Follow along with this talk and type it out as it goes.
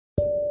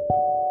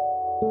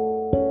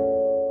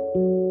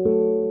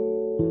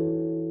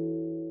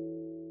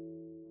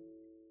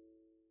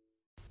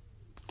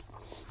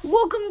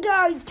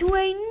guys to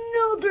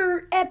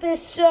another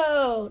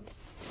episode.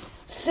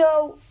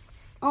 So,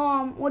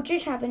 what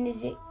just happened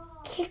is it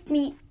kicked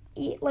me,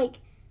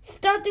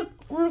 stopped the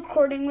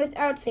recording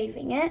without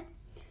saving it.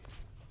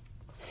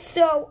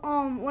 So,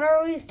 what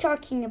I was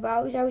talking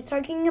about is I was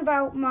talking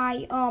about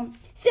my,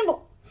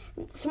 symbol.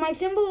 So my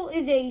symbol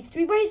is a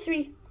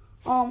 3x3,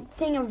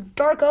 thing of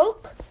dark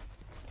oak.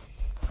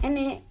 And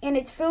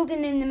it's filled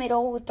in the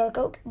middle with dark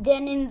oak.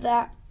 Then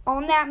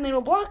on that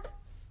middle block,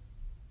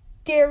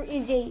 there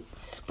is a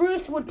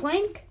spruce wood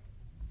plank.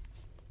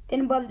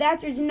 Then above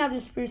that, there's another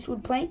spruce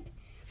wood plank.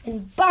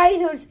 And by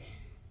those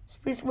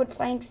spruce wood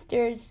planks,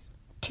 there's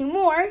two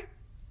more.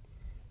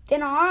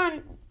 Then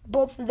on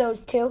both of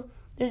those two,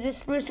 there's a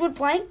spruce wood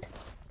plank.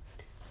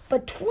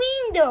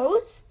 Between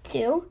those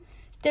two,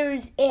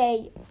 there's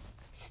a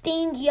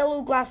stained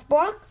yellow glass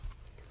block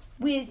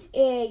with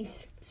a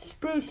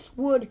spruce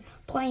wood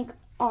plank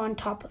on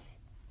top of it.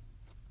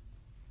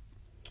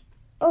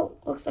 Oh,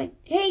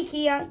 hey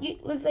Kia,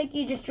 looks like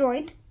you just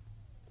joined.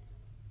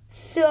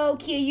 So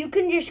Kia, you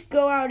can just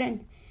go out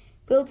and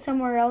build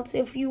somewhere else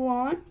if you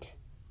want.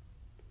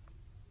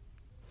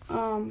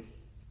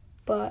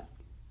 But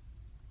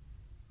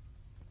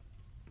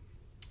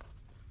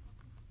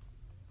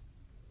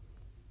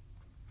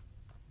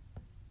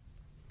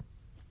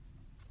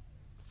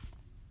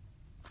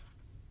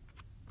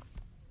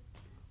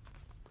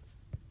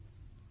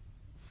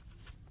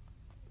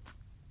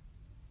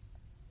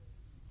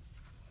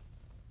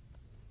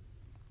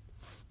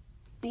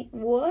wait,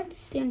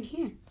 what's down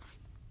here?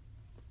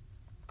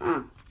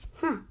 Oh,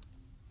 huh.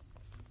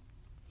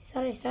 I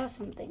thought I saw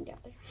something down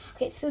there.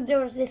 Okay, so there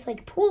was this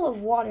pool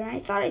of water, and I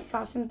thought I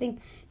saw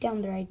something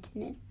down there. I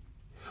didn't.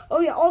 Oh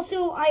yeah,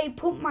 also I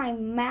put my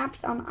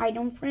maps on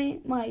item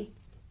frame, my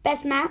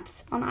best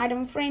maps on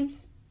item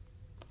frames.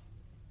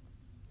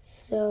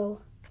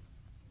 So,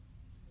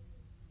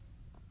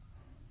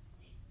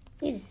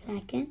 wait a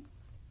second.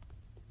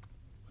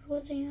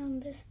 What was I on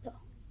this though?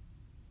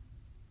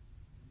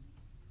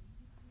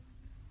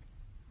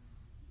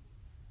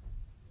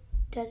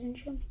 Doesn't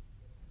show me.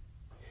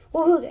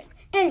 Well, who cares?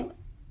 Anyway,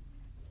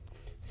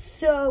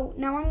 so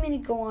now I'm going to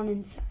go on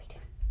inside.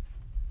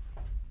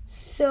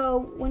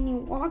 So when you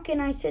walk in,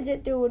 I said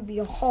that there would be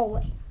a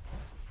hallway.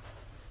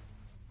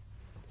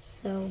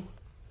 So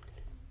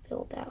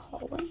build that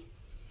hallway.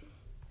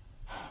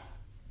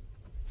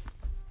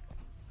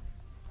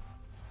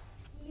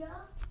 Yeah.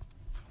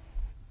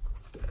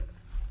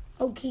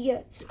 Okay,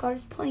 yeah,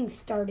 Scar's playing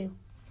Stardew.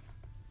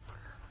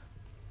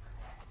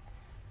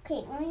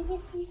 Okay, let me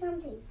just do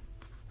something.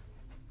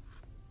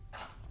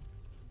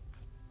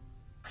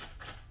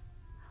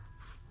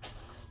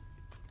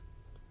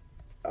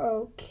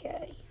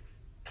 Okay,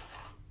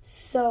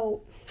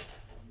 so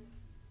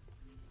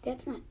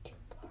that's not 2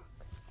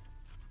 blocks.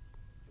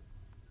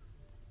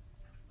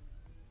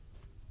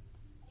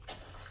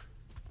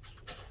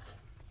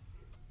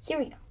 Here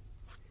we go.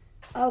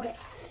 Okay,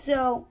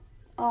 so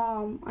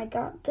I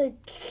got the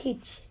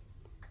kitchen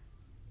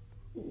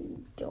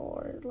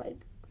door,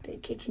 the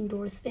kitchen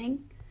door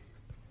thing.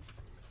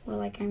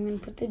 Where I'm gonna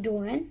put the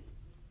door in.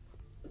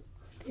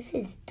 This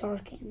is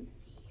dark in here.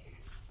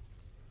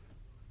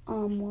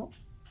 Well,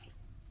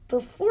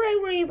 before I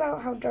worry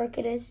about how dark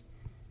it is,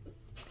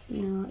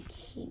 I'm gonna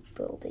keep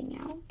building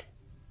out.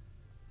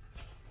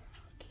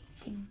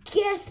 Okay, the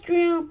guest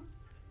room.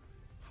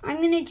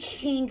 I'm gonna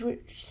change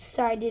which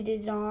side it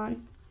is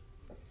on.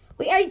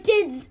 Wait,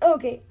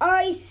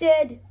 I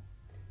said,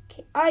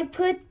 I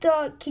put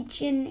the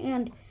kitchen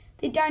and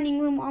the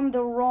dining room on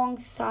the wrong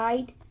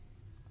side.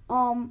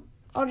 I'll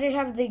just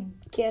have the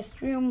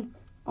guest room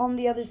on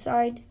the other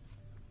side.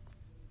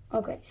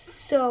 Okay,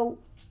 so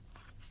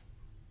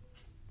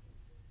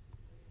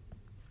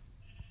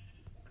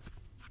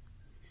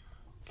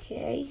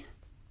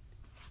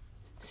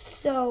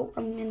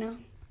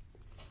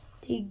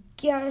the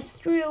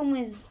guest room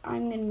is,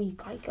 I'm gonna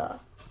make a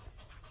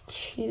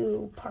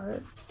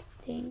 2-part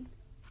thing.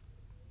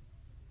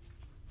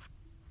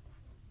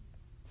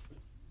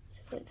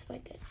 So it's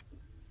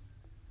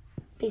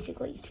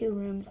basically 2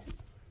 rooms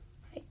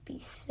right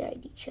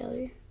beside each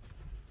other.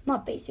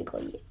 Not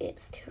basically,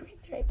 it's 2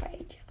 rooms right by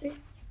each other.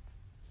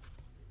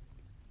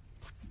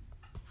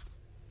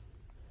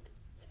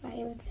 So I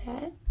have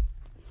that.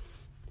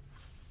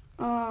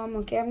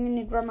 Okay, I'm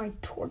gonna grab my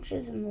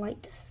torches and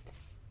light this.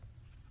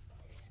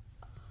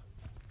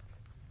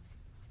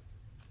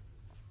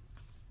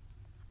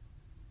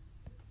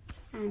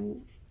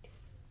 And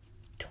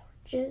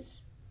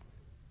torches.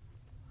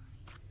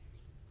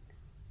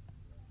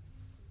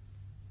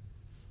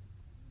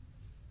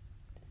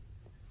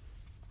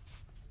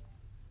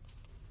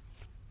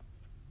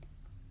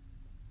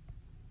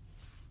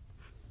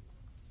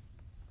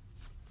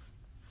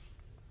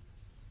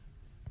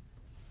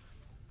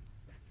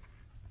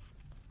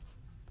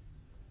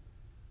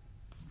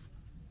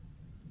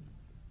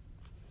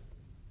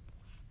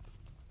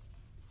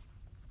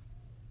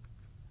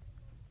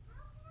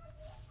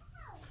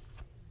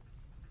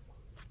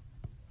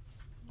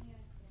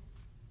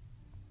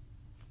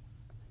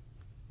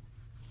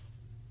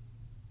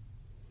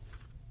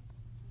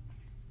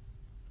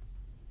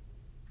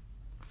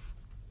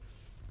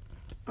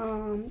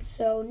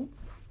 So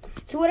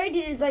what I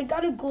did is I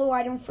got a glow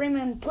item frame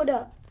and put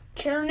a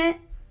chair in it.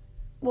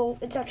 Well,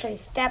 it's actually a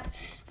step,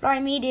 but I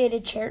made it a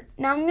chair.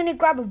 Now I'm going to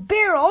grab a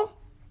barrel.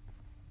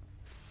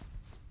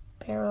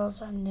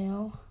 Barrels are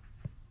new.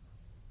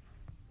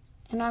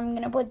 And I'm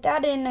going to put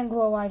that in a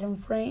glow item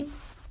frame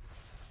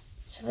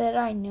so that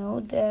I know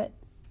that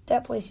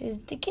that place is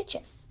the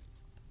kitchen.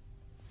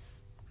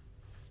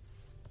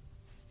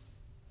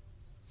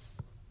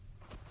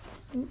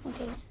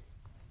 Okay.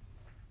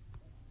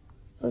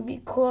 It would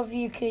be cool if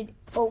you could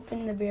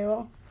open the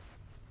barrel.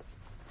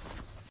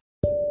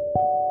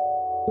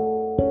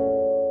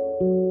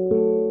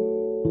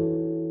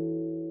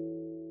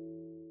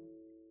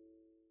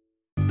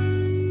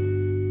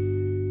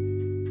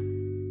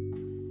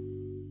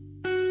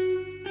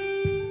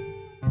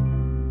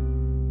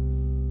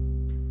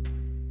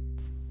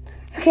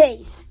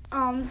 Okay, so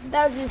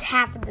that was just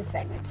half of the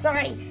segment.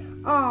 Sorry.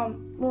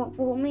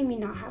 Well, maybe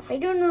not half. I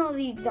don't know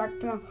the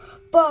exact amount,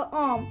 but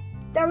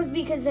that was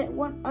because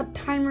a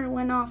timer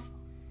went off.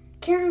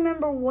 Can't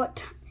remember what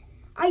time.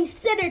 I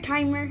set a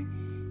timer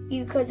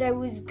because I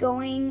was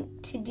going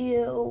to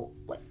do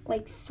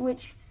like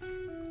switch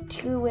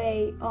to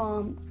a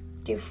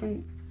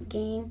different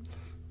game,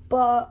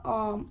 but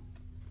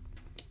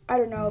I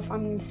don't know if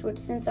I'm going to switch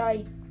since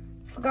I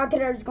forgot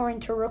that I was going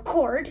to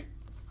record.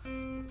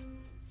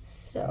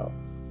 So,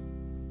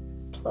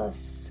 plus,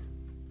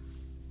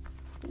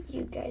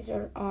 you guys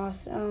are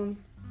awesome.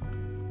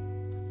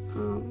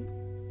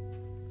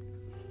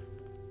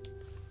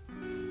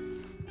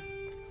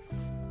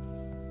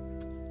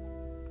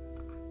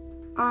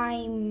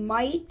 I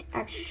might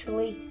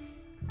actually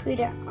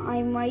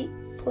I might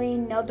play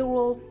another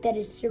world that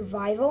is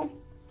survival.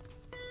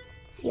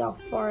 See how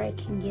far I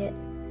can get.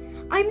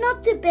 I'm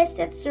not the best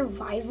at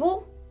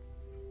survival,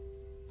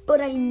 but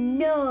I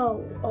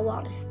know a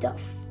lot of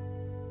stuff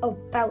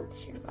about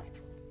survival.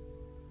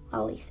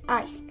 At least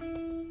I think I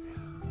do.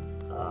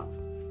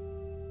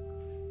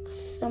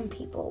 Some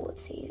people would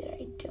say that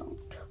I don't,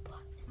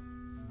 but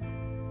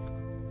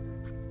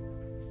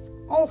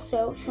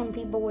also some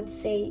people would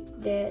say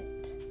that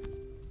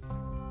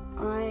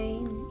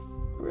I'm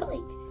really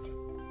good.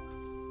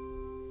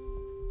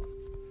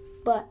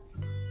 But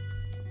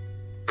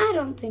I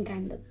don't think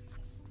I'm the best.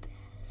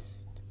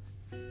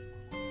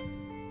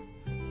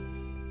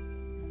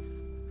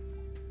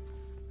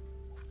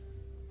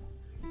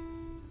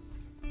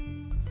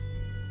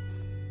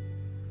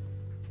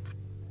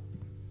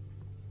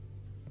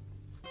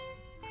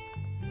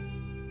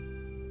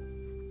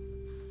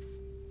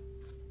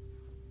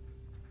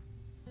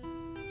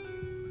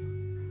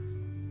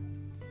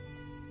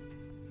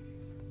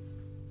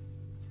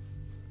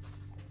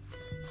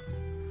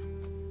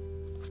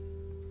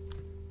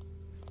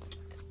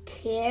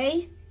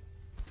 Okay.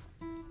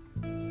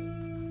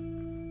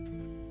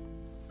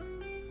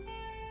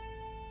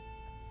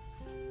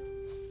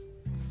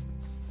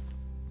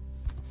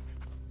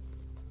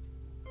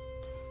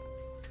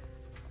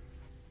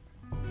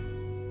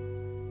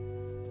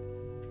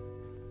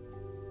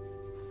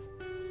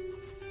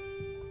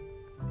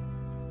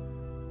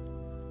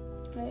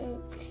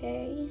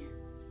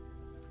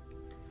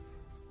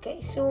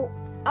 Okay, so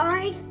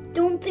I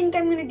don't think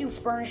I'm gonna do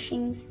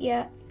furnishings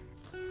yet.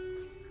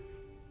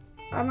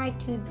 I might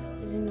do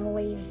those in a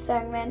later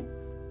segment.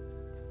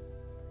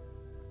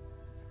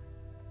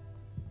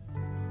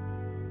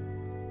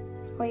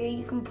 Oh yeah,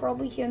 you can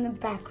probably hear in the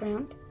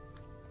background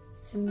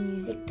some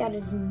music that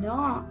is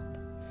not.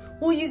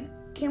 Well, you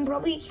can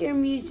probably hear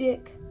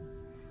music.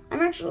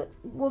 There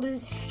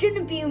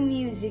shouldn't be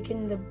music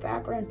in the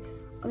background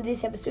of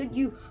this episode.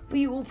 But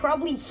you will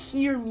probably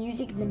hear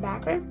music in the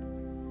background.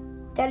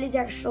 That is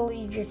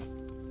actually just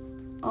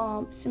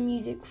some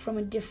music from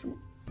a different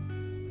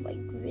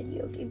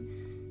video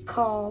game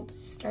called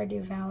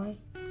Stardew Valley.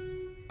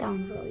 That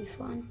one's really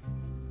fun.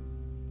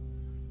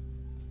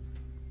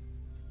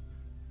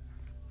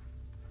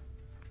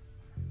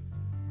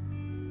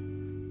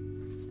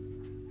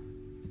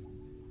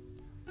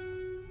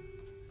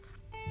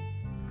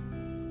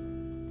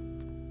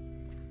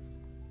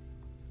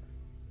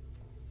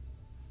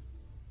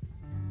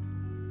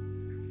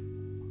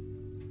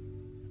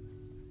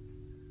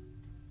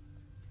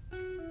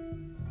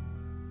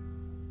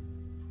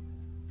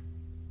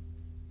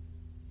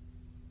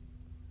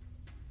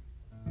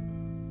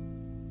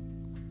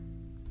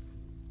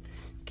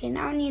 Okay,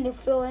 now I need to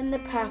fill in the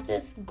path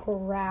with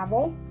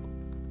gravel,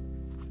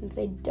 since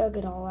I dug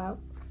it all out.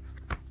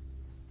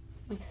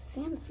 My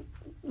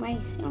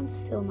sound's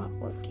still not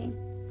working.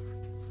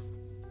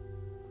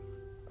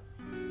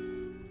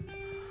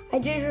 I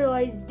just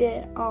realized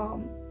that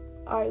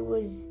I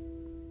was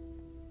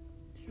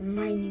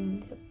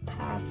mining the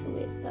path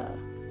with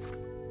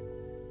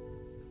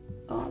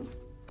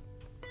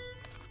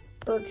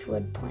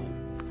birchwood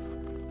planks.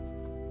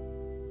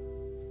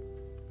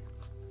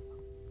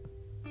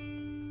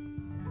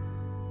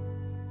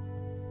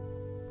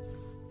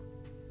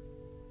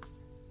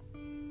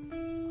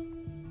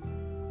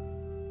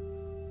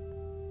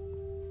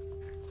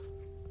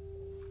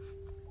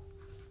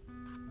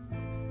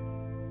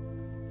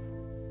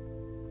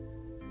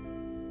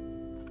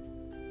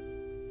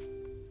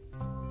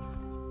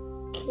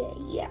 Okay,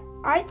 yeah.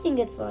 I think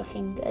it's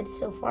looking good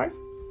so far.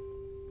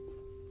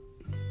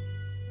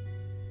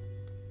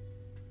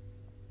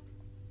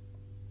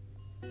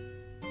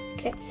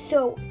 Okay,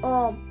 so,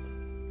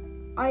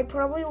 I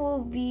probably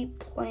will be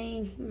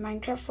playing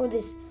Minecraft for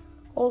this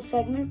whole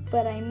segment,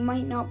 but I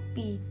might not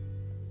be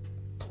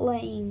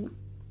playing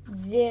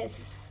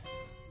this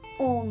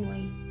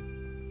only.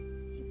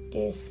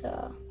 This,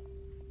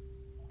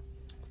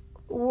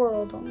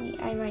 world only.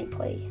 I might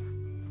play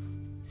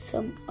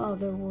some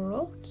other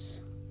worlds.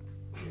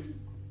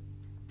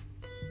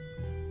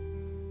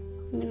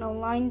 I'm gonna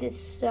line this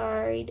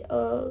side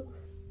of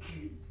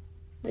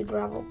the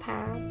gravel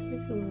path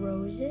with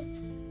roses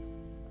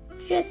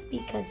just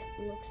because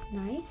it looks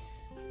nice.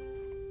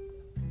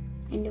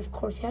 And of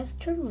course it has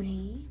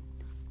terrain.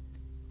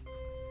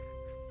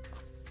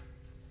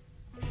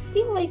 I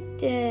feel like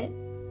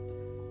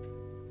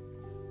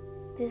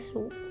this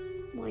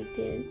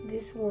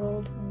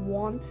world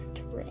wants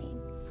to rain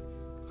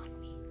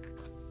on me.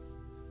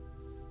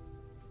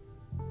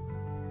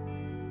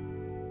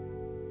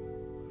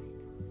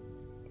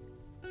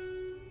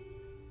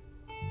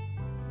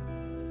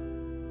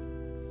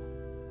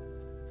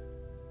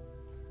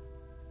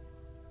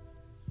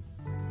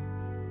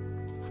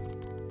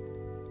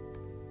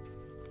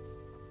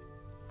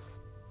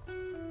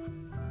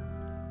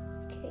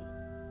 Okay.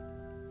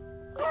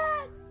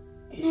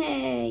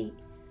 Hey.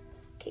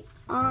 Okay,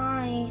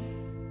 I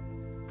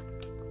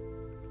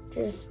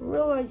just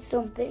realized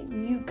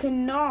something. You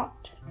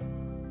cannot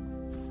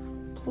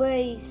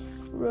place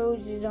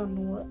roses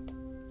on wood,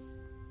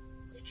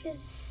 which is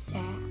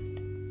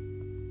sad.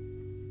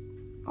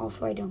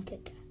 Also, I don't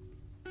get that.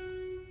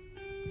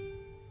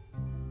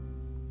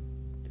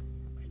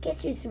 I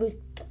guess you're supposed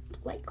to,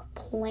 like,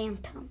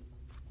 plant them.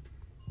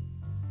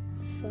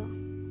 So,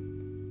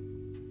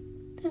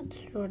 that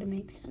sort of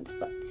makes sense.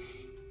 But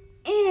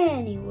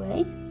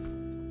anyway,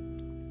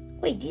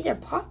 wait, these are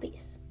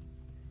poppies.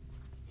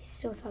 I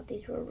still thought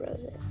these were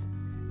roses.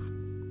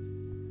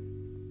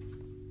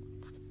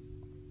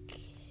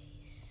 Okay,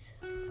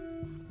 so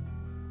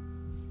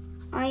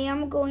I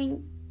am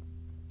going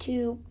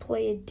to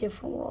play a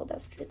different world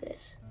after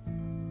this.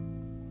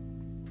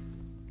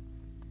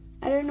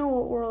 I don't know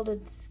what world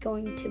it's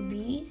going to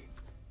be.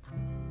 I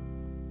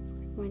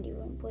might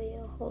even play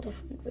a whole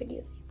different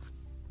video.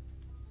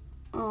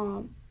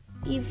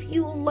 If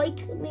you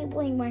like me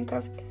playing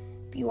Minecraft,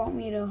 if you want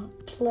me to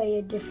play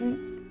a different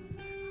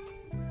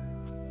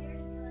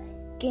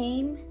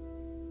game,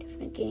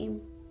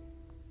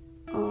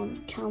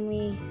 tell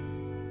me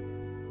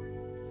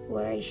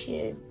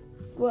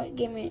what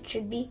game it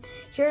should be.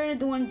 Here are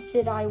the ones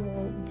that I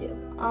will do.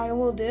 I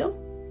will do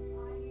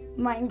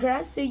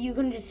Minecraft, so you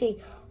can just say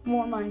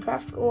more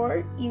Minecraft,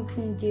 or you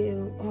can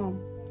do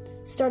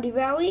Stardew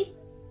Valley,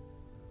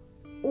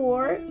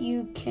 or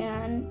you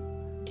can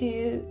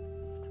do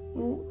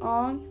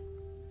oh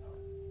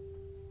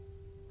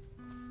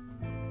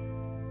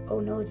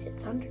no, it's a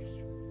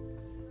thunderstorm.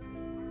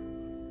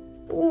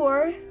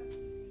 Or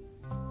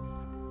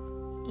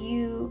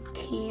you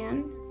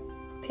can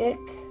pick,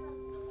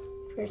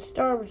 if you're a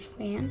Star Wars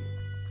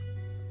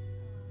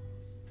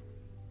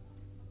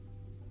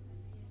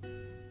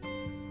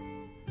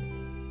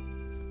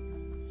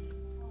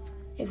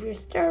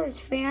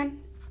fan,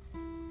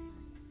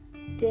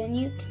 then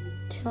you can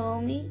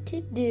tell me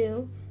to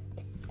do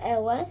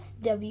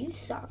LSW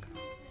Saga,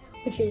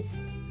 which is,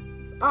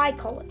 I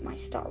call it my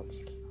Star Wars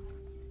game.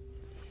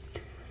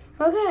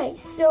 Okay,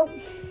 so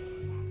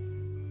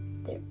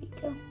there we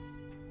go.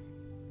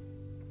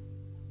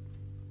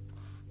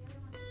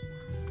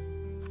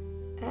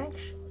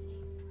 Actually,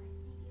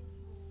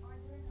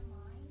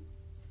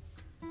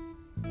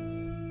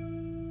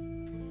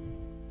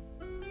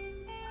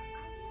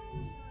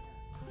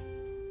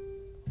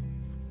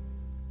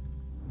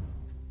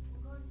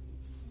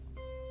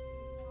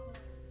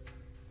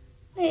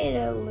 wait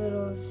a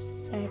little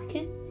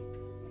second.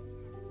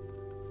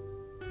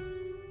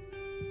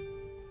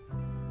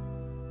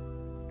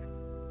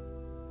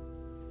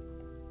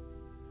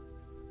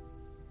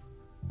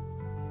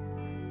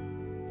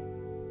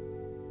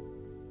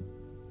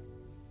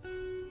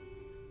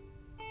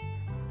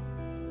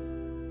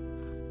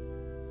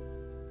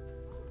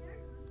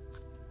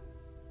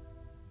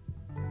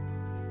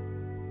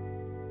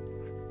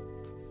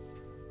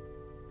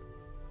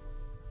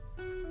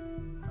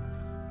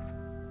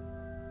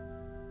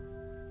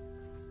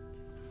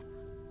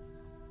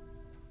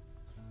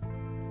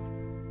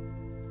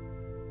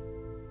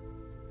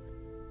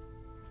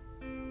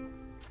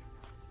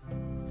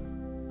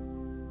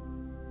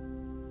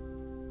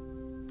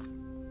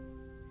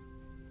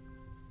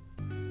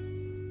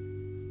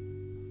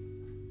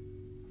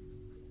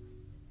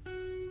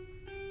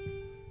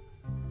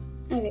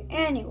 Okay,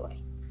 anyway,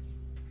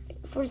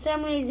 for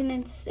some reason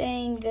it's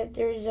saying that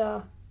there's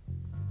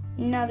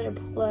another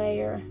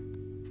player,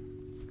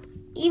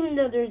 even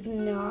though there's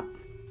not.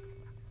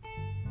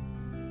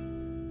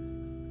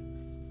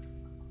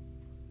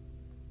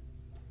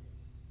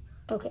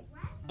 Okay,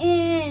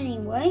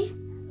 anyway,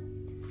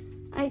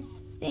 I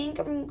think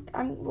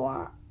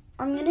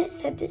I'm going to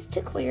set this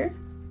to clear.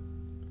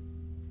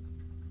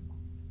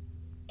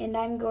 And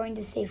I'm going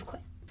to save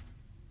quit.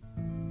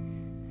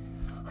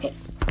 Okay.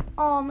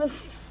 So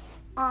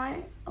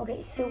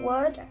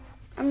what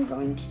I'm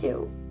going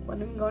to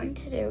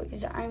do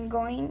is I'm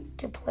going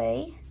to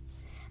play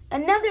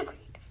another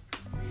grade.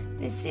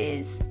 This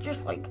is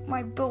just like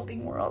my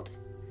building world.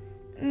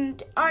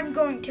 And I'm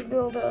going to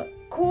build a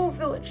cool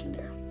village in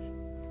there.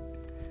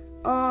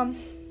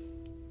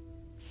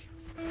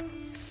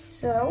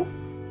 So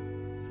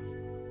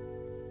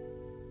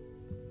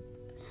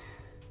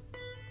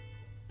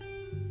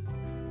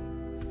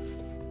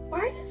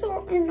why does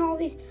all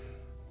these,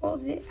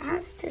 well, it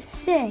has to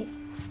say,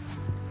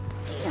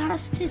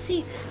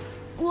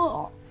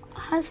 well, it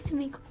has to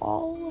make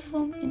all of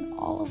them, and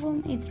all of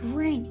them, it's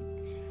raining.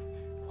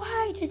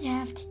 Why did it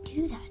have to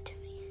do that to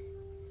me?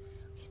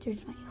 Okay,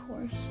 there's my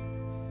horse.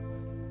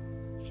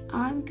 Okay,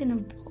 I'm gonna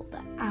build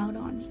that out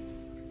on you.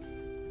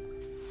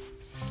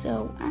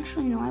 So,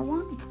 actually, no, I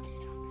want to put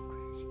it on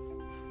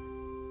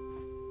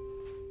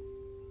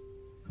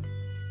the grass.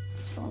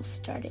 So I'll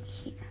start it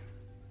here.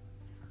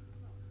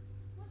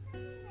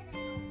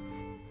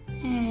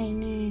 Hey,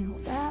 no,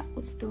 that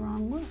was the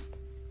wrong word.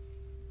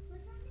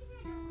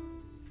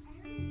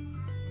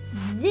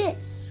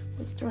 This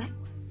was the right word.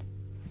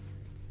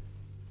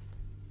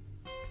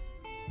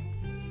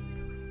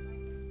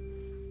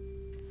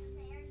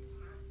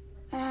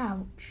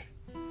 Ouch.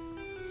 I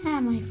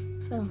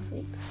fell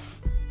asleep.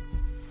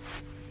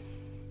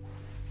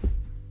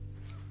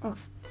 Okay.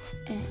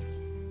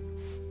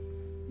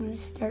 I'm going to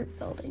start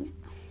building it.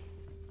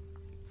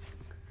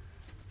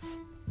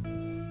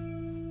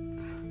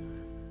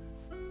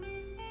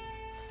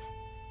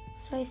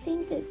 So I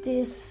think that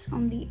this,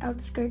 on the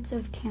outskirts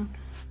of town,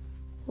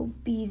 will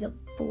be the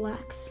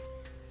blacksmith.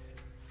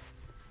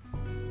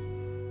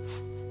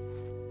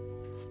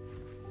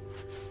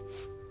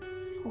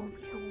 It will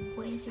be the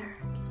wizard,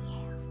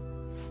 yeah.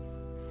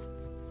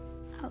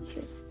 Oh,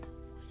 here's the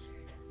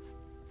wizard.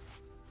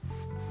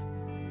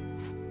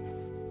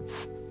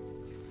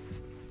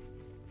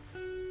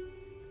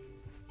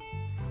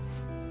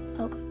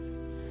 Okay,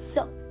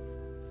 so,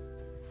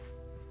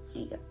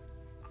 here you go.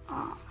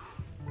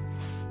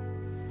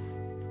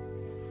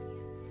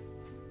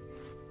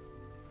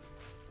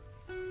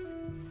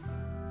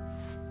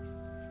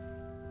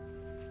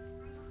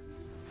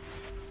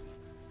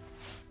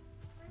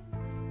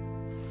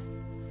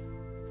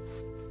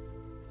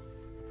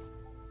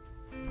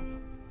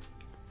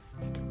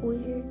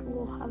 Wizard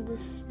will have the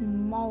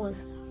smallest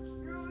house.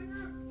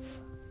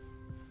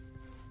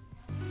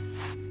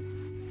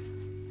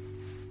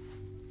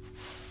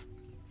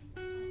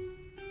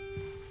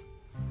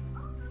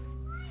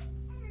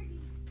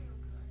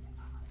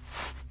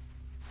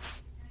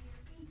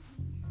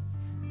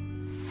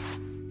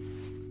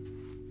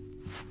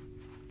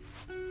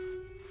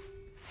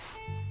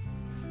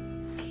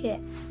 Okay,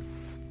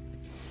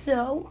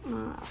 so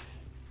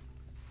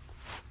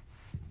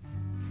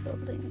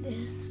building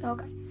this.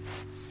 Okay.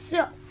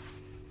 So,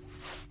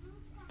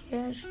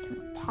 just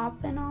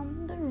popping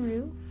on the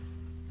roof.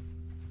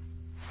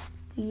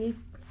 The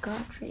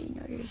apricot tree.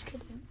 No, just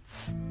kidding.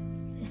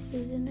 This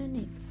isn't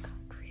an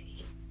apricot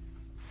tree.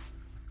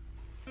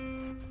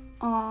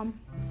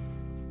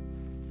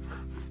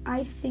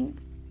 I think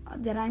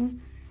that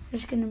I'm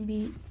just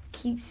gonna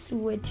keep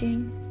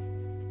switching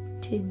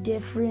to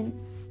different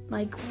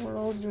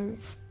worlds or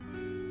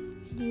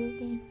video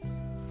games.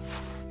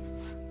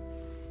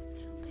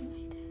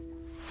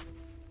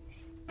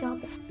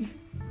 Stop it.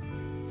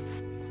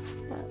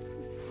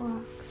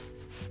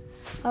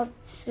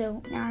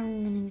 So now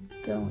I'm gonna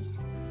go in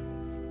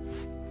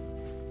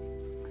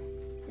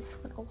this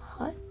little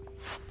hut.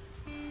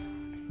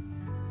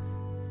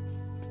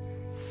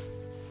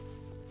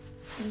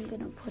 I'm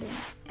gonna put an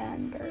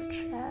ender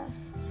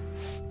chest.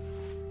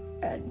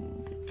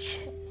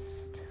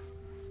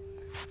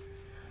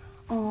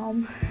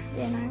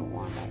 Then I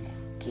wanna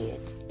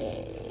get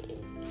a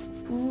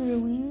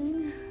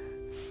brewing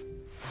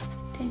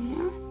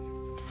stand.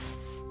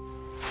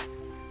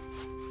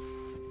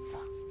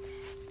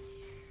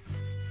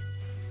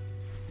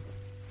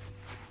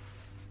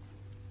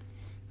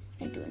 I'm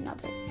gonna do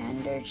another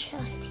ender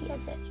chest. He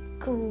has a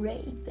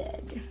gray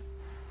bed.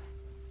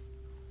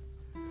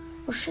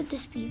 Or should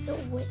this be the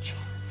witch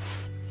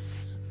house?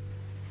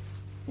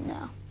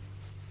 No.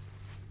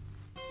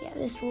 Yeah,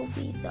 this will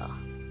be the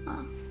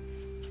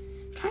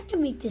trying to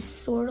make this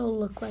sort of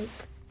look like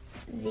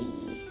the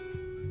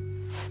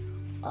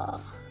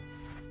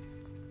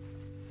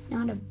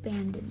not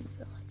abandoned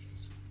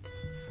villages,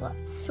 but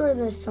sort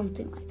of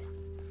something like that.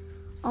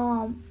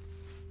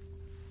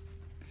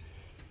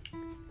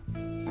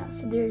 Yeah,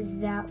 so there's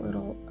that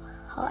little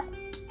hut.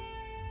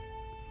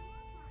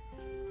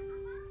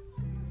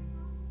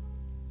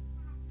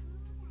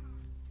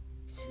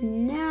 So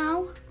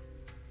now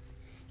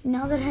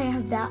that I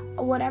have that,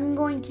 what I'm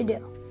going to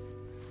do,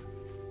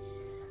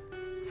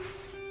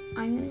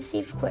 I'm going to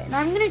save quit. And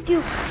I'm going to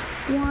do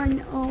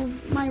one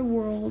of my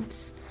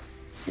worlds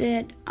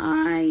that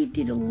I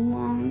did a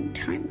long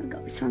time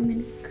ago. So I'm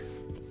going to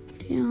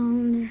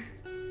down there.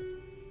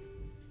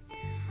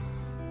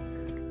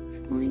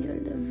 Let me go to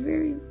the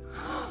very...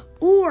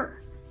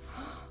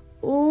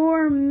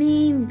 Or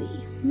maybe,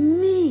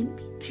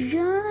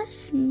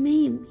 just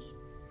maybe.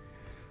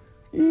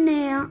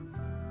 Now,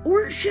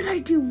 or should I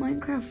do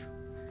Minecraft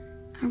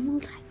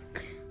Emerald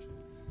Tank?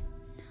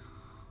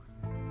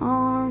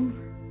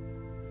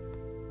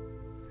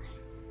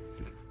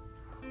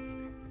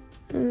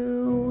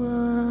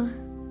 No.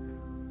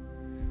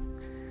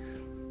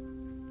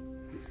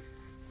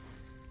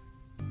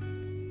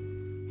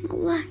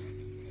 What?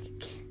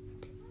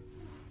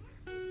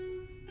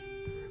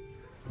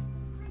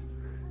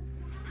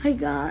 I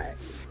got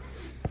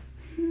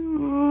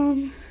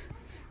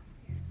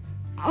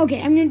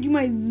okay, I'm gonna do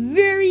my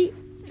very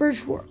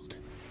first world.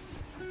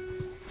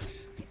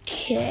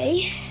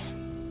 Okay.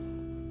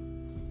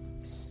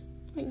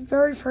 My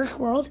very first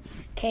world.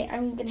 Okay,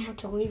 I'm gonna have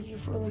to leave you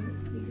for a little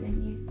bit because I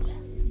need a lesson.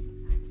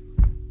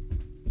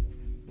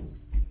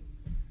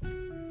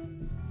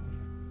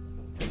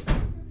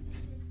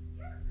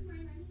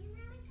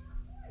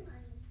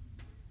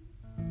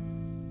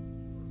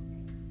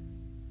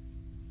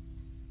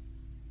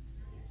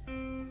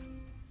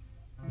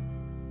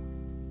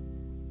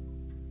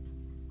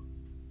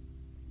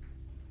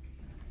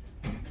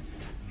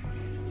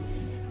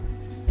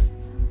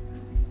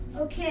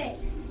 Okay,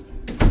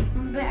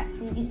 I'm back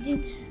from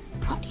using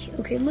audio.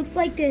 Okay, looks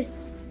like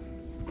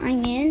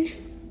I'm in.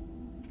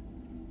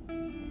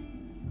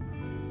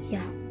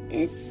 Yeah,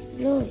 it's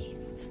really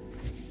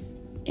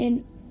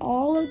in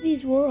all of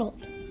these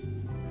worlds.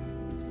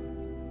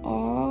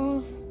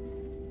 All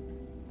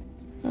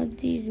of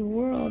these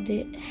worlds,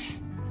 it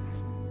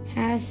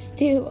has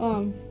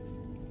to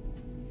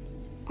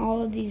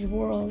all of these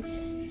worlds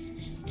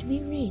has to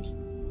be ready.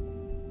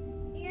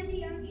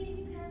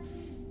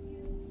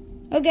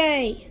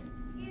 Okay.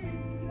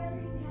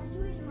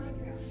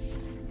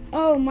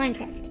 Oh,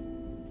 Minecraft.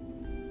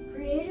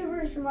 Creative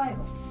or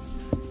survival?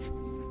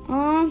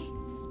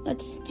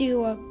 Let's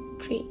do a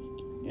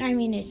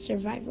it's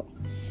survival.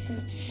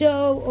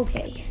 So,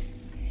 okay.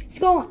 Let's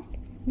go on.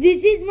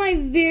 This is my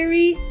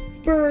very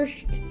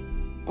first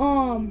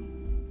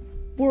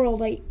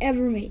world I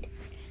ever made.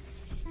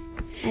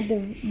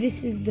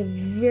 This is the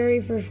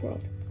very first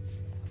world.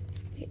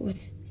 Wait, what's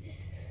this?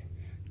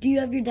 Do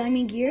you have your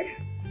diamond gear?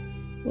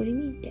 What do you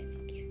mean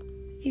diamond gear?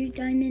 Your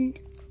diamond.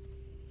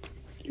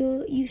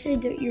 You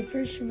said that your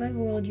first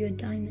survival world you had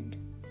diamond.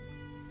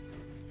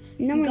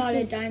 No, you got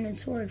a diamond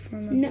sword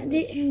from a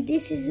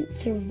this isn't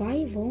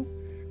survival.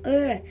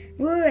 Okay,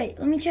 wait.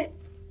 Let me check.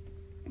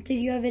 Did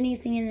you have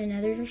anything in the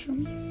nether to show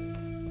me?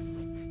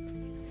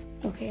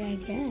 Okay, I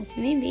guess.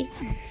 Maybe.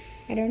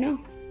 I don't know.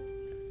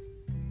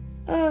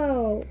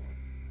 Oh,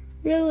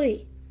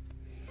 really?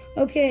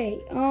 Okay,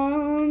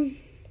 let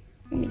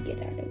me get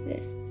out of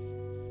this.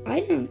 I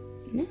don't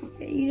know.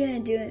 You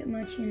didn't do it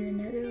much in the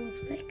nether,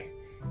 looks like.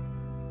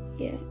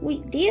 Yeah.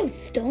 Wait, they have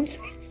stone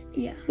swords?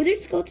 Yeah. Were there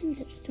skeletons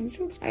have stone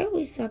swords? I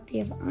always thought they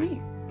have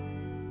iron.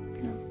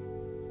 No.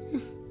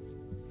 Huh.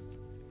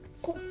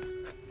 Cool.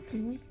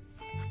 Anyway.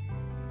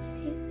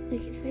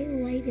 Like if I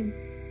light him,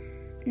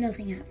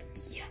 nothing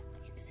happens. Yeah,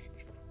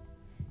 that's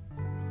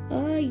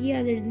cool.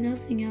 Yeah, there's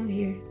nothing out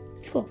here.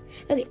 It's cool.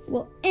 Okay,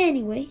 well,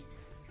 anyway.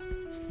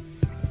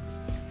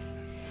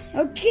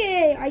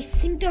 Okay, I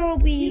think that'll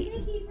be... You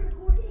can keep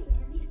recording,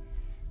 Andy.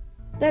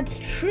 That's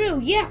true,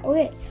 yeah,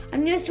 okay.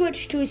 I'm gonna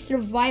switch to a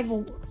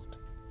survival world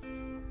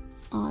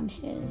on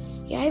his.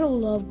 Yeah, I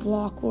love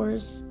Block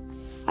Wars.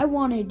 I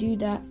want to do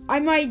that. I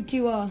might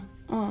do a,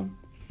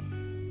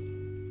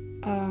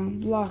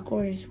 Block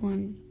Wars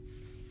one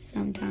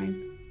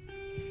sometime.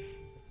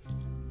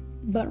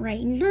 But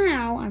right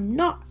now, I'm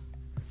not.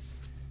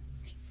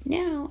 Right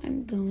now,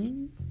 I'm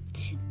going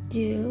to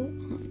do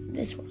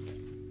this world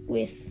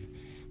with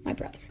my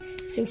brother.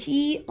 So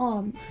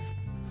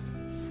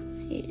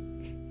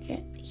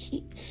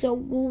so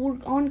we're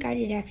on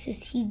guided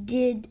access. He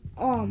did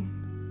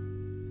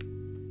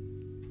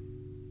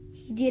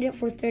it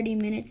for 30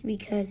 minutes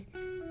because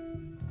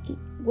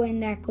when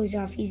that goes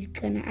off, he's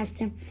gonna ask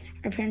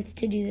our parents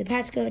to do the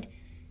passcode,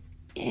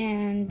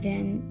 and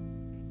then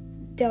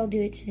they'll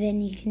do it. So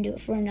then you can do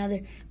it for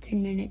another 30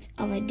 minutes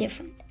of a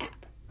different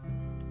app,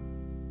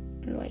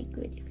 like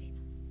video game.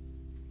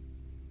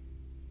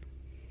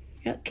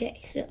 Okay,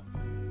 so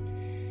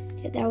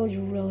yeah, that was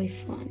really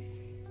fun.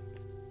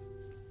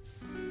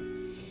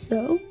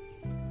 So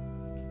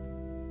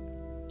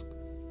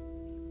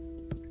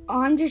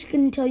I'm just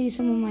gonna tell you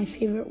some of my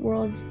favorite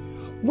worlds.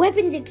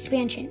 Weapons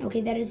expansion. Okay,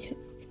 that is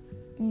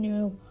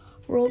new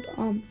world.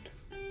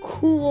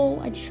 Cool.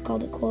 I just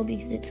called it cool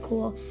because it's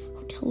cool.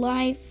 To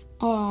life.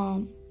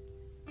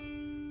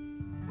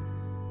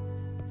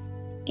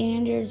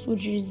 Anders,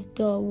 which is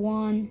the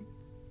one.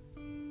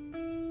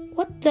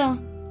 What the?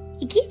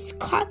 He keeps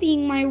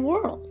copying my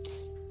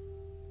worlds.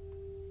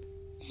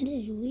 That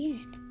is weird.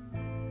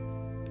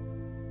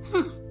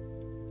 Huh.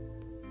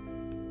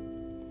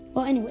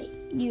 Well, anyway,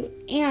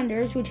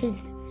 Anders, which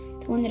is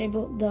the one that I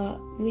built the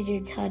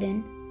Wizard's Hut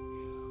in.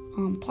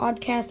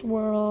 Podcast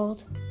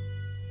World.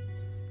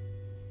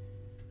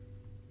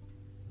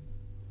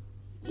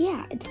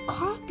 Yeah, it's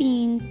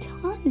copying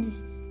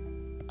tons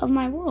of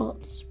my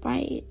worlds by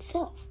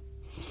itself.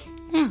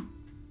 Now,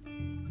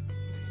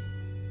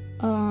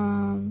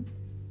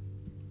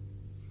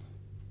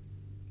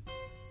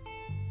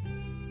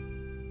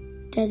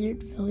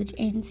 Desert Village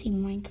and see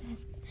Minecraft.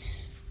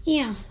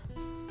 Yeah.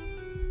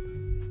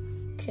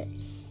 Okay.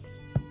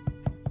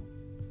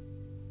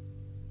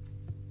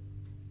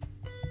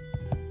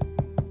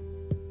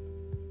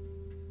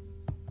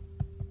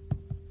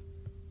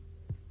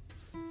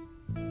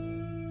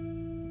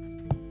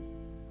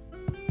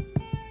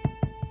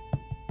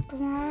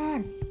 Come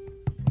on.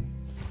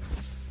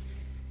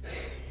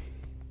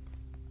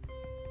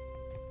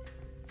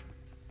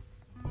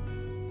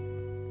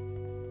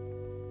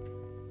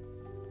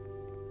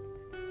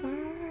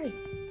 Hi.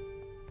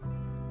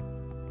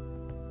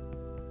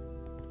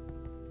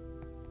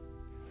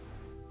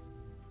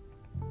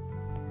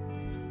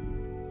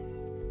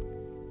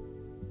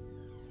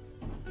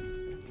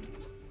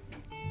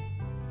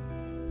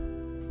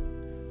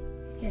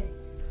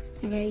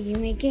 Okay, you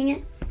making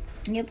it?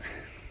 Yep.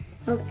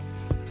 Okay.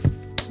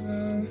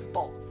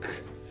 Bulk.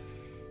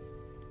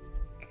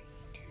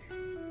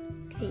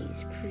 Okay,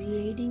 he's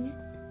creating it.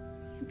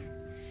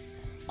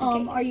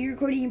 Are you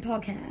recording your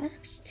podcast?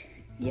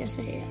 Yes,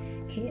 I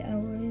am. Okay, I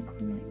will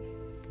record mine.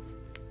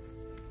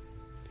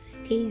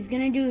 Okay, he's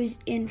gonna do his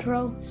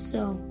intro,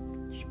 so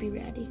should be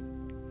ready.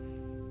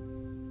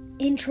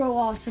 Intro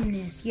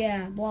awesomeness,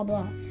 yeah, blah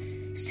blah.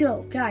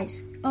 So,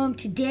 guys,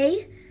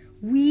 today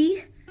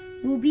we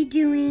will be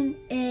doing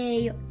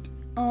a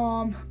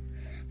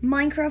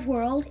Minecraft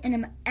world, and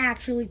I'm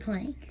actually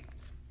playing.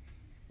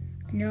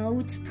 No,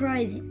 it's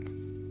surprising.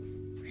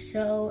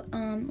 So,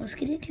 let's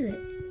get into it.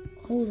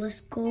 Oh,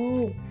 let's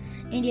go.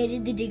 Andy, I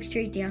did the dig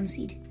straight down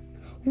seed.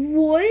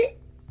 What?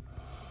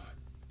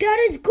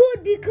 That is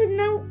good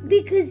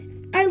because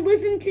I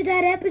listened to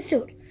that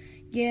episode.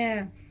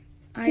 Yeah.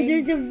 So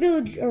there's a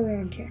village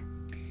around here.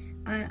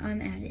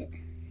 I'm at it.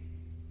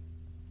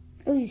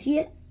 Oh, you see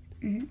it?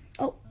 Mhm.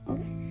 Oh,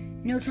 okay.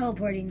 No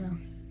teleporting though.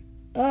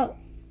 Oh.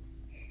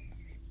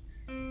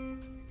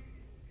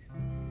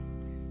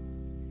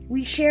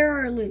 We share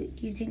our loot.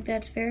 Do you think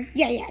that's fair?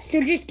 Yeah.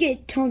 So just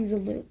get tons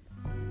of loot,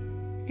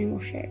 and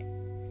we'll share it.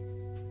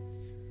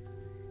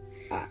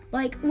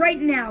 Like right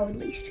now, at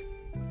least.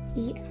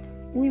 Yeah.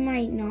 We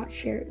might not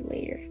share it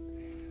later.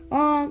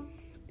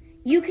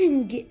 You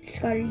can get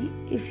Scotty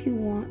if you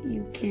want.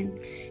 You can.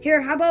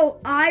 Here, how about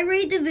I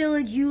raid the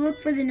village, you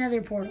look for the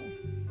nether portal.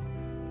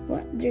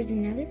 What? There's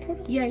another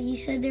portal? Yeah, he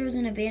said there was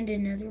an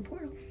abandoned nether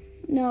portal.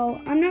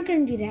 No, I'm not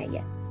gonna do that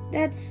yet.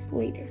 That's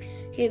later.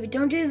 Okay, but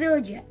don't do the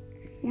village yet.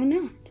 Why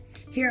not?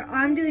 Here,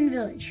 I'm doing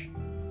village.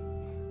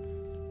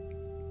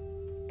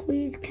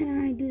 Please,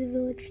 can I do the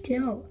village too?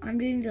 No, I'm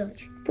doing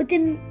village. But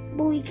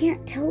we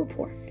can't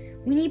teleport.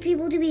 We need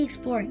people to be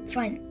exploring.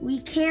 Fine, we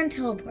can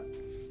teleport.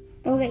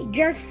 Okay,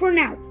 just for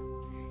now.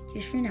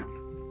 Just for now.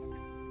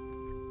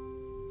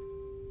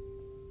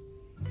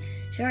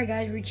 Sorry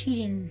guys, we're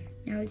cheating.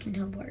 Now we can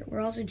teleport. We're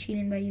also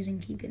cheating by using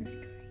keep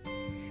inventory.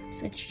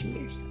 Such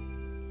cheaters.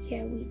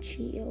 Yeah, we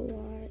cheat a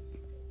lot.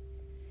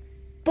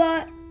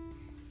 But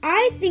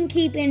I think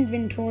keep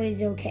inventory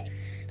is okay.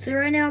 So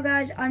right now,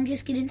 guys, I'm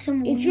just getting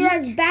some wheat. If you're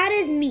as bad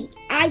as me,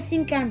 I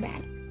think I'm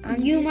bad.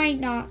 You might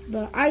not,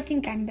 but I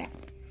think I'm bad.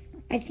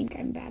 I think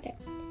I'm bad at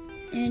it.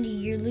 Andy,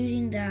 you're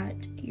looting that.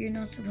 You're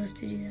not supposed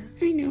to do that.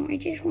 I know. I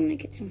just want to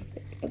get some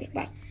food. Okay,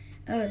 bye.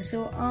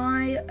 So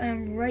I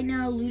am right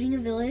now looting a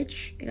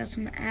village. I got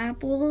some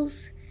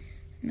apples,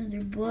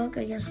 another book.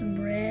 I got some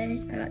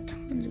bread. I got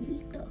tons of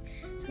wheat though.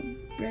 So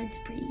bread's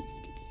pretty easy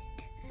to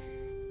get.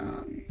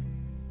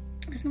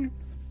 That's not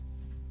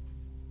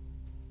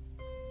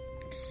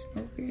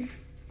smoker.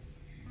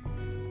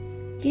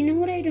 Do you know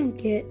what I don't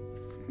get?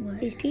 What?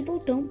 These people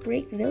don't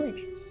break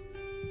villages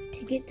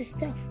to get the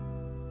stuff.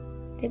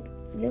 The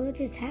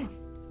villages have.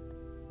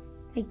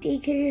 Like, they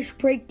could just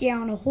break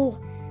down a whole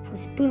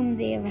house. Boom,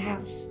 they have a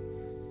house.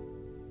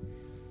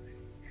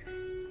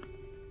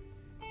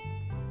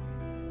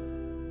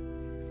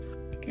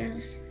 I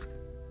guess.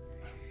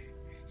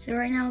 So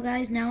right now,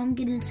 guys, now I'm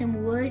getting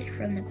some wood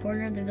from the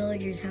corner of the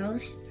villager's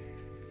house.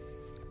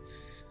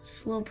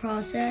 Slow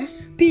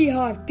process.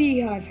 Beehive.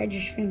 I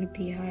just found a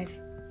beehive.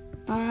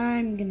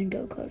 I'm gonna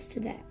go close to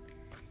that.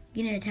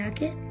 You gonna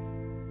attack it?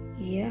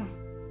 Yeah.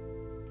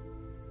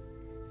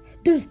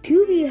 There's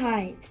 2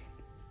 beehives.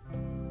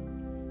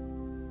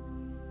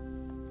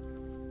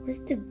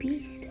 Where's the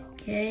beast though?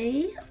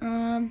 Okay,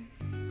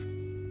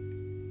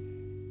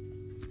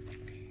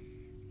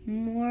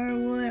 more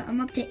wood. I'm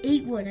up to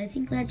 8 wood. I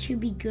think that should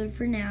be good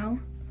for now.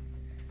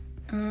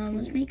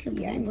 Let's make a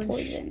I'm bunch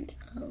poisoned.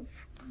 of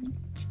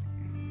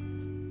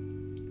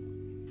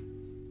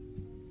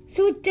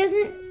So it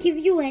doesn't give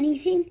you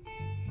anything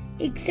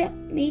except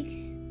makes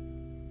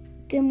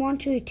them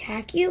want to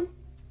attack you?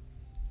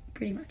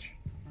 pretty much.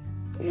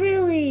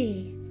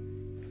 Really?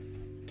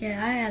 Okay,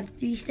 I have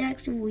 3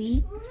 stacks of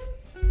wheat.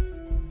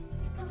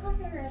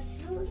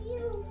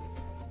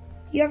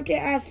 You have to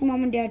ask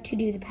Mom and Dad to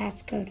do the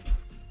passcode.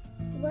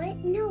 what?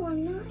 No,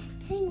 I'm not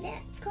saying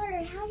that.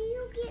 Carter, how do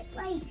you get,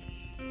 like,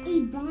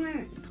 a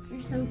barn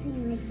or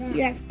something like that?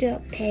 You have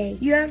to pay.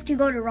 You have to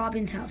go to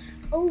Robin's house.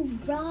 Oh,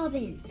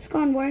 Robin.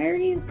 Scon, why are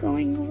you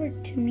going over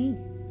to me?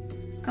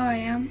 Oh, I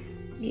am?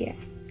 Yeah.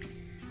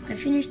 I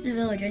finished the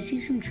village. I see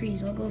some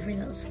trees. I'll go for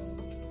those.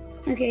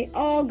 Okay,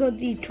 I'll go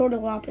the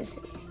total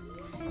opposite.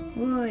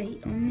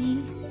 Wait, let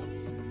me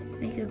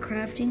make a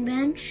crafting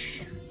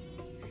bench.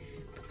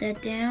 Put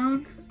that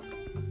down.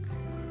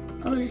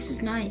 Oh, this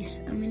is nice.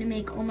 I'm gonna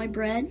make all my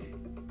bread.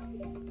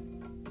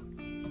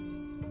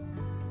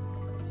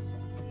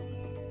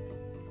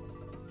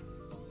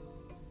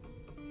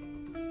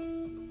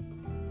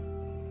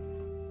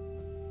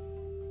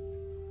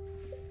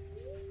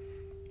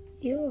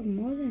 You have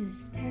more than a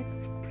stack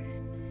of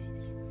bread.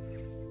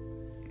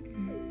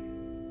 Nice.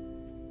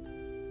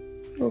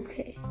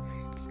 Okay.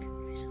 Let's get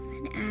myself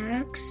an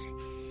axe.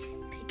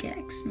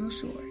 Pickaxe, no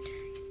sword.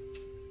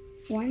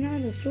 Why not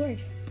a sword?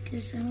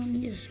 Because I don't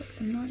need a sword.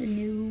 I'm not a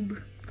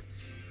noob.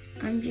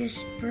 I'm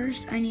just,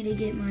 first I need to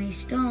get my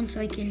stone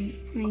so I can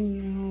I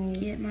know.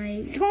 get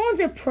my...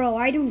 Scon's a pro.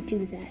 I don't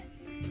do that.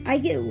 I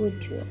get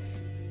wood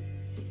tools.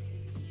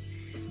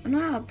 I'm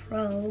not a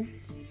pro.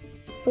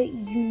 But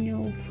you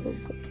know pro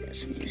cooker.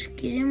 So I'm just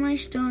getting my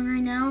stone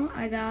right now.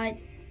 I got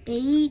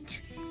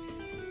 8.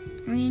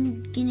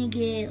 I'm gonna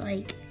get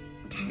like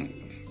 10.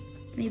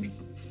 Maybe.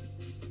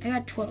 I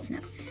got 12 now.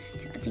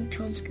 I think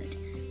 12's good.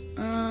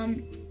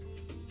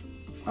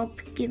 I'll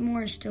get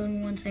more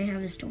stone once I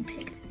have a stone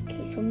pick.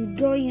 Okay, so I'm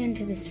going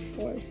into this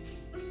forest.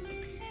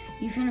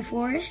 You found a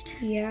forest?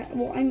 Yeah,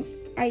 well,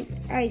 I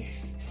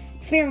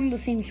found the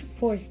same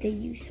forest that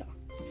you saw.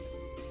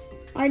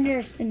 I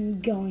just am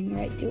going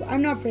right through.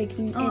 I'm not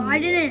breaking. Oh, I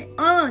didn't.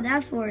 Oh,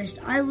 that forest.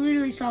 I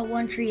literally saw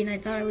one tree and I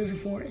thought it was a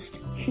forest.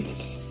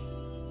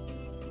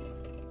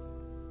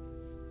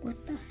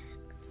 What the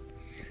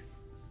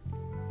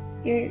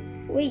heck?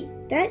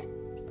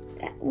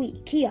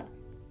 Wait, Kia.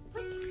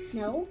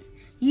 No.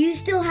 You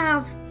still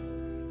have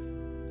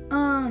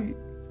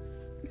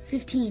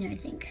 15, I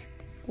think.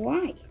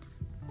 Why?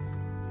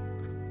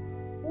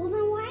 Well,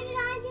 then why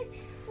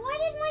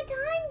did my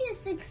time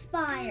just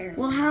expire?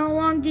 Well, how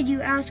long did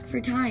you ask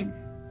for time?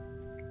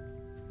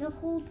 The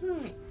whole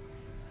time.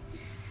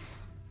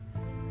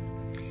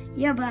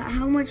 Yeah, but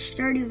how much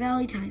Stardew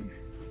Valley time?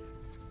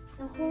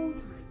 The whole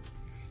time.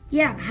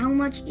 Yeah, how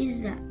much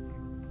is that?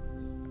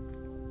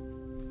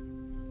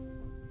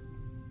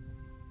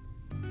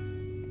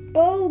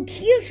 Oh,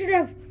 Kia should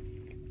have.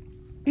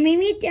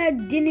 Maybe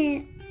Dad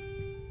didn't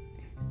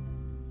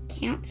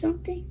count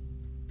something.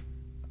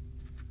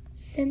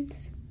 Since.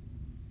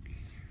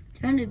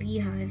 Found a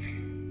beehive.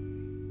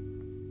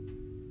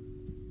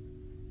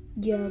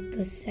 Yeah,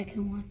 the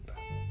second one.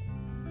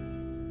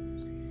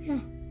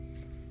 Yeah.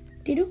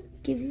 They don't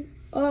give you.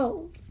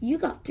 Oh, you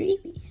got 3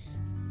 bees.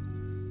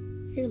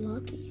 You're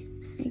lucky.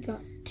 I got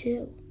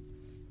 2.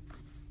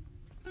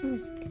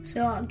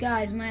 So,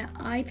 guys, my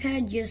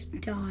iPad just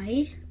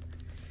died.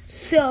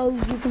 So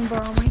you can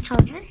borrow my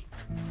charger.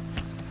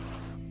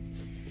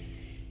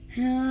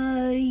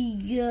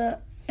 Yeah.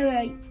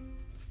 Alright.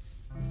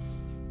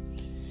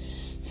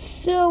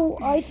 So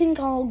I think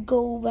I'll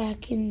go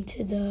back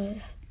into the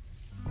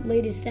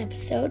latest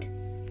episode.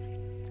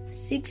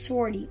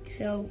 6:40.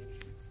 So,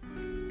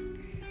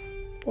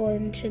 Or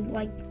into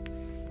like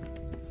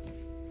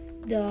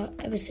the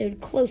episode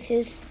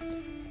closest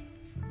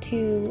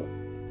to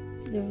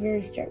the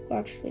very start. Well,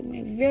 actually,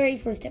 my very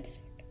first episode.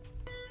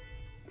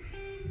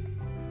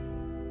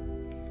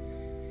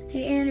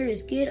 hey,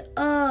 Anders, get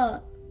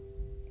a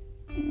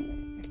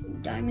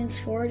diamond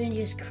sword and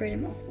just crit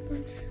him a whole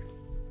bunch.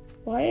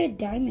 Why a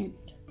diamond?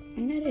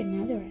 I'm not a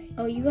netherite.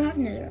 Oh, you have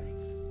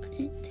netherite. I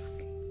didn't think.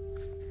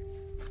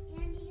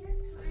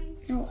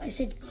 No, I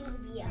said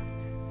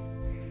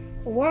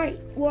Why?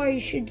 Well, I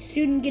should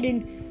soon get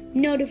a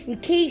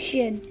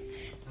notification.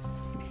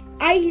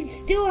 I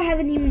still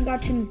haven't even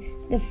gotten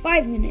the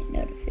 5-minute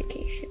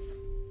notification,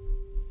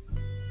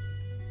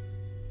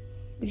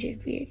 which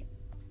is weird.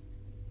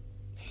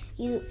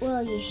 You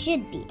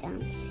should be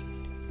done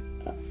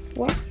soon.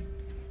 What?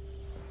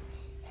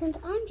 Since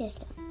I'm just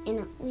done,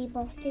 and we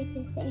both did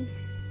the same.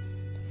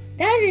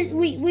 That is.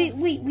 Wait.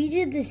 We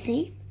did the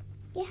same.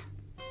 Yeah.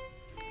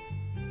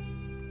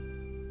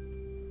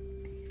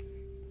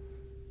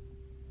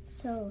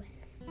 So,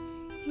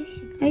 you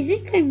should. I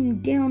think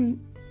I'm down.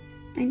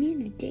 I need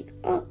to dig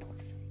up.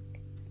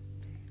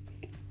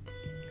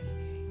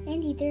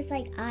 Andy, there's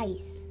like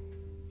ice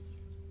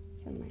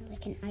somewhere,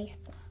 like an ice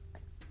block.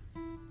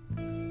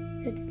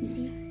 Let's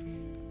see.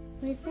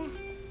 What is that?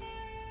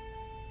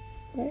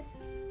 What?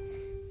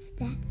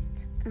 That's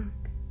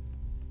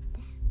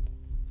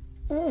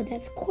Oh,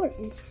 that's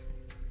quartz.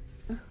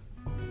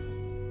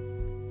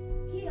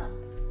 Yeah.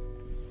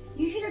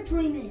 You should have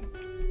 20 minutes.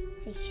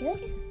 I should.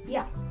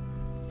 Yeah.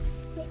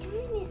 My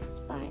time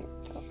expired.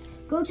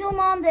 Go tell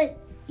Mom that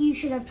you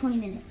should have 20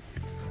 minutes.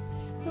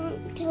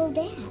 Tell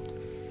Dad.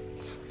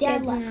 Dad's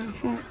Dad left. not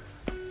home.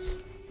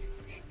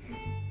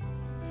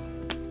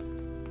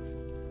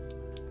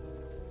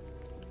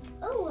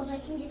 Oh, world.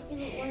 I can just do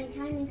it one at a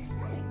time and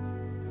start.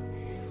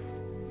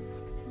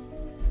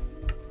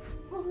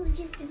 Well, it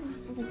just didn't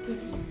have a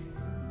good one.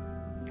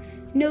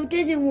 No, it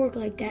doesn't work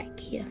like that,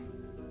 Kia.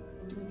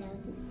 It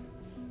doesn't.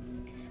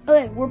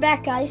 Okay, we're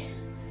back, guys.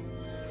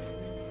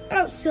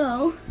 Oh,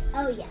 So,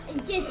 Oh, yeah.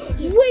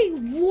 wait,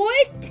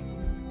 what?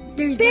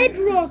 there's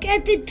Bedrock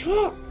at the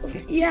top.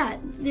 Yeah,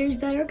 there's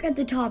bedrock at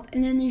the top,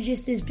 and then there's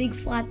just this big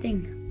flat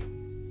thing.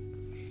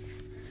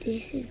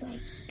 This is like...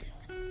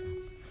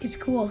 It's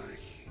cool.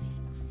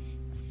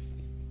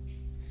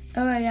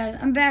 Okay, guys,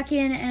 I'm back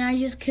in, and I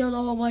just killed a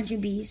whole bunch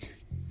of bees.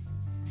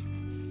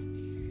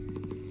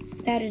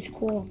 That is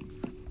cool.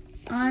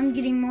 I'm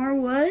getting more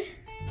wood.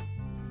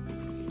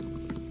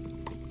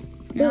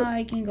 Now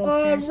I can go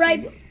faster.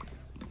 Right.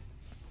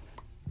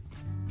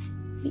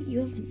 Wait, you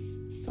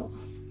haven't... Oh.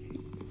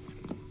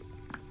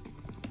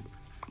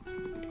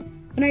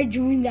 When I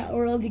join that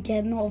world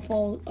again, I'll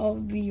fall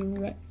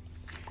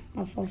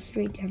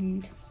straight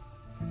down.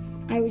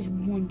 I was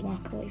 1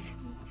 block away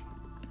from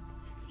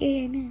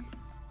it.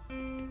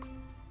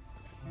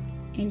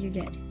 And you're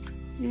dead.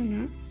 No,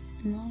 not.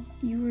 No,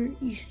 you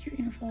said you're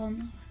gonna fall in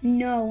lava.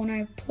 No, when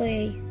I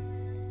play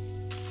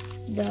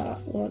the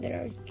world that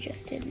I was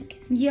just in again.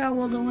 Yeah,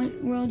 well, the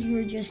world you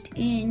were just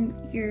in,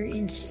 you're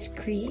in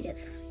creative.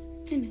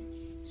 I know.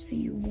 So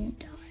you won't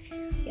die.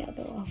 Yeah,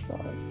 but I'll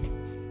fall.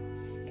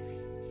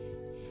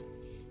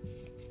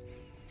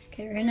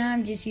 Okay, right now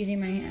I'm just using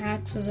my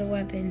axe as a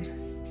weapon.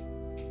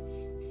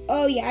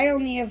 Oh yeah, I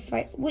only have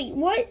 5. Wait,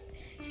 what?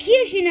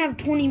 Kia shouldn't have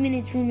 20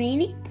 minutes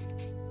remaining.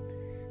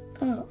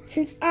 Oh,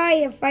 Since I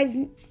have 5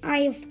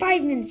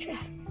 minutes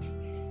left.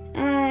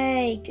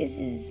 This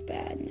is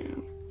bad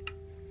now.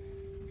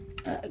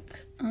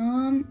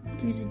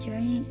 there's a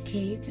giant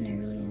cave and I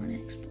really want to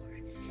explore,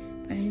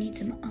 but I need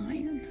some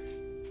iron.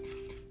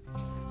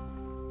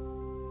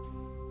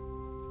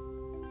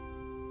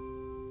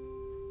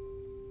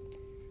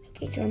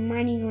 Okay, so I'm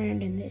mining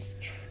around in this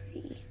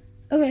tree.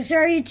 Okay,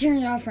 sorry to turn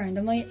it off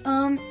randomly.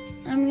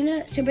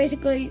 So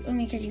basically, let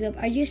me catch you up.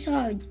 I just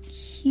saw a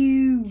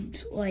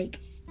huge,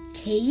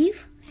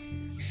 cave.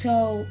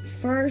 So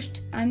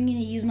first, I'm gonna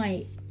use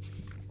my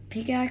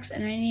pickaxe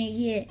and I need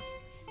to get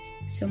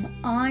some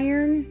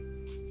iron.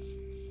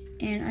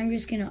 And I'm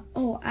just gonna,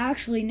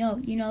 actually, no,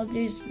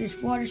 there's this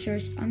water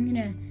source. I'm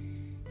gonna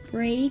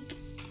break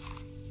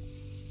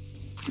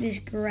this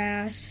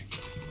grass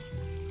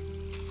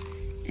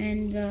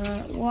and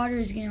the water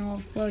is gonna all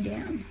flow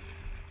down.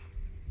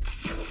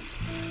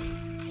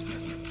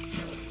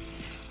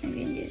 I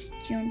can just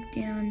jump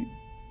down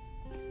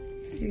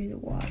through the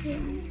water.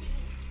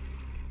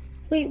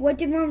 Wait, what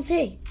did Mom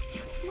say?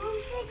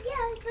 Mom said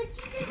yes, but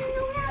she doesn't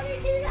know how to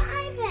do the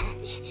iPad.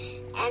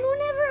 And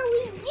whenever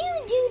we do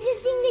the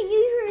thing that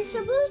you were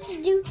supposed to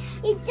do,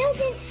 it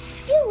doesn't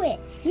do it.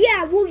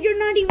 Yeah, well, you're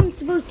not even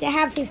supposed to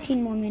have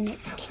 15 more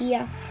minutes,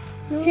 Kia.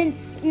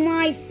 Since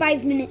my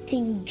 5-minute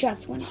thing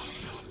just went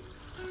off.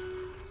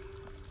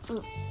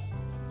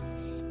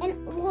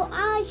 And, well,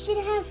 I should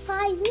have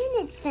 5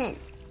 minutes then.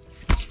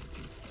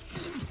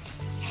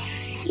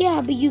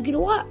 Yeah, but you get to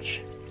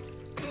watch.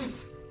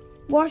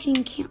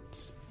 Watching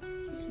counts.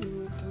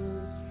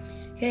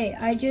 Okay,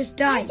 I just I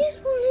died.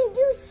 just wanted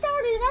to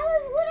start it. That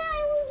was what I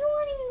was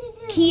wanting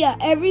to do. Kia,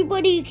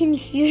 everybody can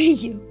hear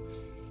you.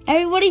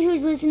 Everybody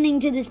who's listening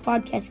to this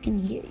podcast can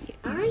hear you.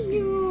 I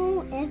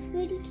know.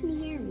 Everybody can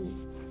hear me.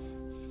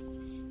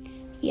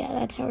 Yeah,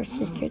 that's our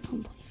sister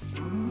complaint.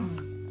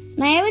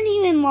 And I haven't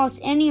even lost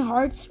any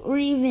hearts or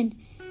even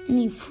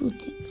any food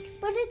things.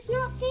 But it's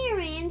not fair,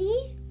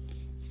 Andy.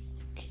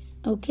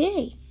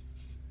 Okay.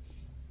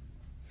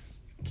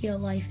 Kill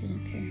life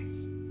isn't fair.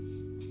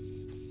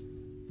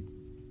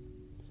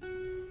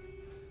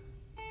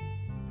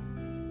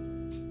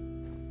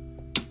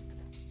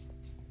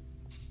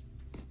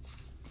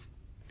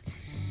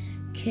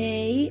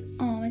 Okay,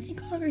 I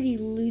think I already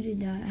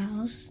looted that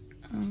house.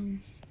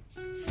 Should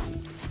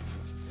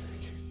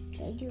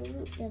I do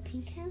the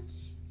pink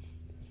house?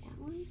 That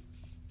one?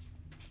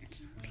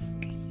 It's not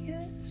pink,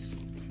 yes.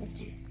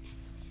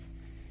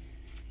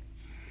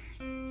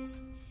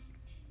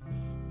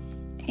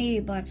 Hey,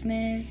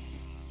 blacksmith.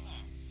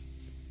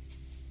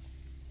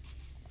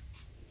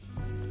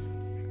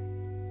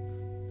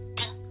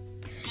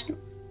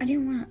 I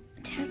didn't want to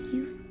attack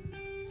you.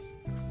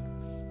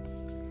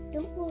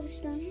 Don't roll the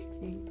stone axe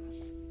then.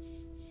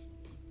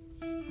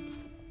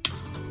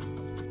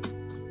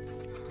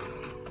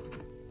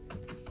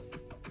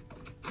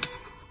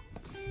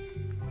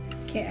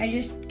 Okay, I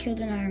just killed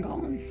an iron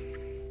golem.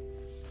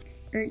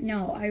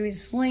 No, I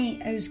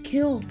was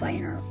killed by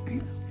an iron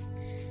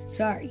golem.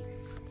 Sorry.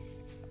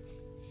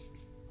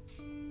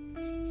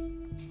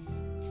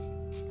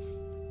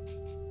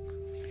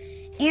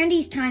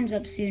 Andy's time's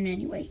up soon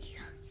anyway.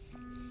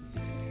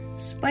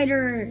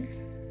 Spider.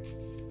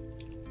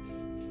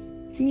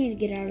 I need to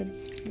get out of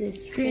this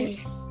Crit.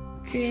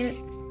 tree.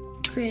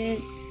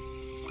 Crit.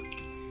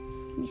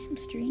 Give me some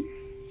string.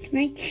 Can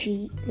I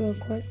cheat real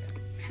quick?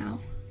 How?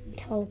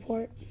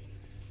 Teleport?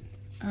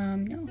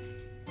 No.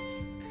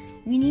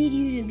 We need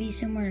you to be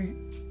somewhere.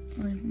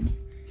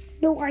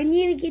 No, I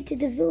need to get to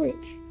the village.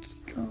 Let's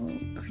go,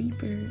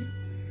 creeper.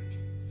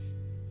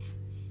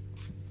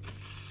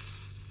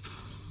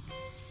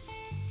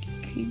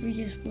 Creeper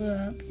just blew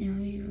up.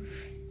 Now you.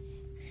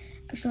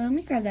 Actually, let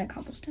me grab that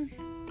cobblestone.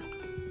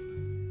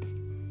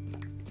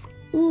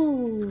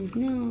 Ooh,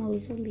 no,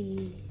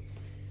 zombie.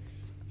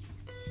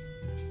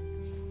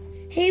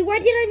 Hey, why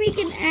did I make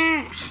an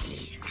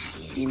axe?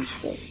 I'm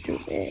so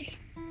stupid.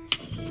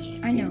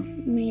 I know.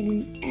 Made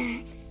an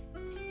axe.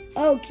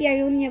 Okay,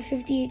 I only have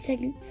 58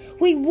 seconds.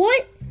 Wait,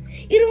 what?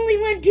 It only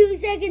went 2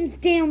 seconds.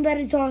 Damn, that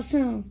is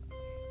awesome.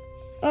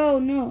 Oh,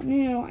 no.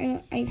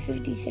 I have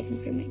 50 seconds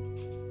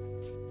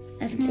remaining.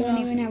 That's I not don't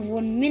awesome. even have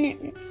 1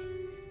 minute.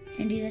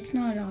 Andy, that's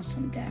not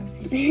awesome to have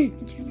 50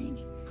 seconds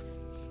remaining.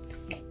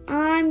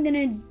 I'm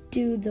gonna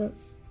do the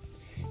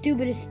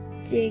stupidest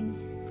thing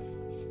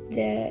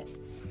that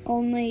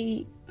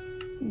only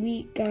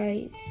weak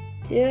guys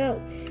do.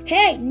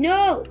 Hey,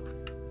 no!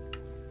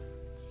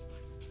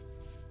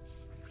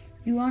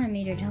 You wanted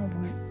me to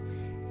teleport.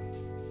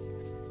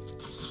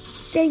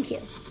 Thank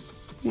you.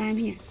 Now I'm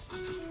here.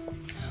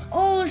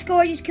 Oh, let's go.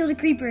 I just killed a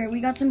creeper.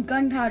 We got some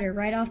gunpowder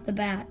right off the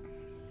bat.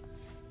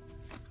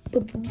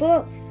 And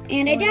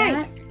I Oh, died.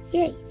 that?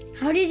 Yay.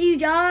 How did you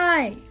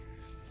die?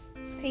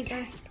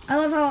 Creeper. I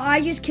love how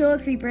I just kill a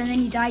creeper and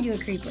then you die to a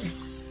creeper.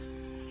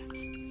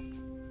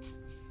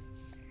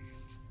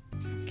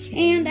 Okay.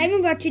 And I'm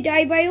about to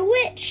die by a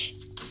witch.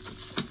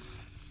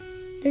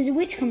 There's a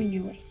witch coming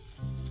your way.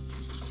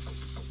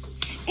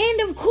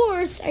 And of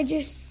course, I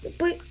just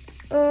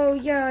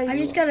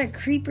got a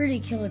creeper to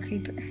kill a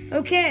creeper.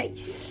 Okay,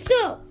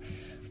 so,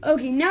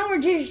 now we're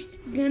just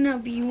gonna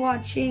be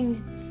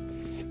watching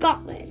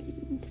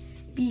Scotland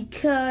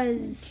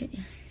because Okay.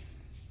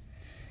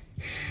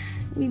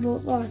 we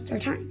both lost our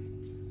time.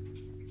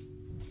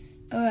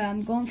 Okay,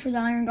 I'm going for the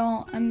iron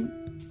golem.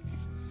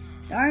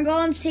 The iron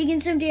golem's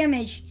taking some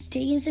damage. He's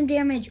taking some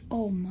damage.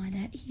 Oh my,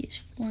 he is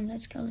flooring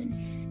that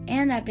skeleton.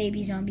 And that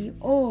baby zombie.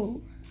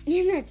 Oh.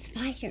 And that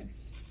spider.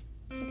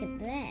 Look at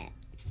that.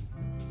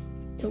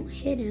 Don't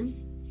hit him.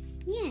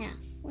 Yeah.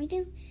 Why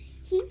do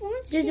he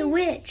wants There's to? a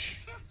witch.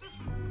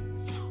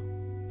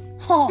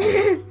 Oh.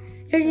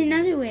 There's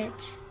another witch.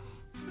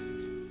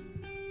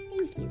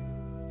 Thank you.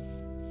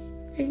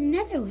 There's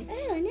another witch.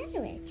 Oh,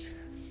 another witch.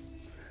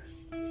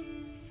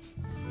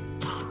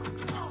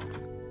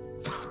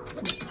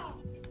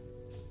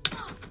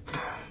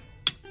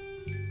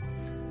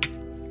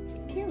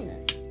 Kill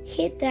her.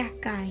 Hit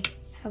that guy.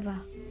 How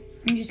about?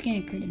 I'm just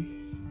gonna crit him.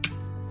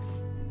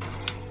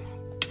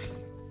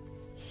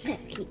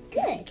 Okay,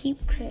 good.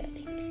 Keep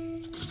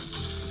critting.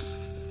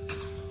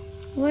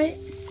 What?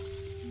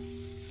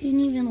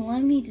 Didn't even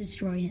let me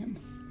destroy him.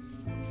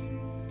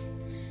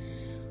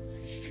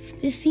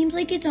 This seems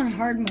like it's on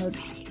hard mode.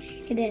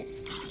 It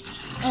is.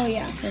 Oh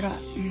yeah, I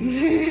forgot.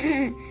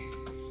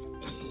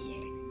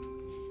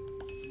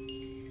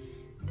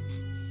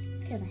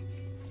 Kill that.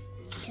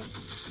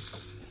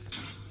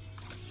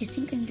 You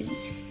think I'm doing?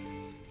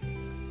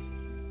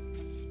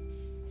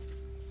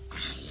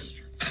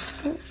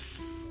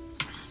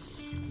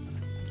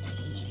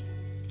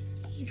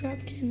 He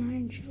dropped an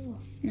iron shovel.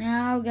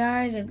 Now,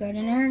 guys, I've got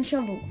an iron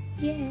shovel.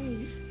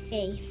 Yay.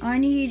 Hey. I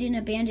need an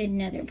abandoned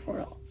nether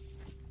portal.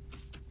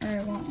 Or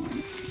I want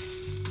one.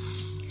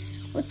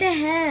 What the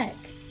heck?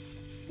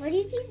 Why do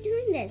you keep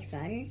doing this,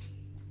 Carter?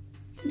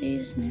 They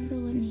just never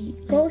let me.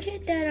 Go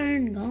hit that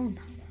iron golem.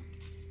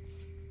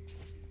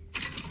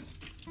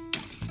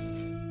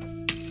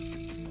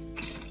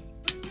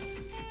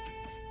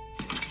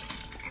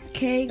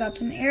 Okay, got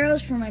some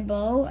arrows for my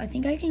bow. I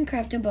think I can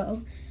craft a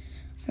bow.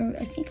 Or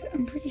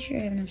I'm pretty sure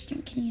I have enough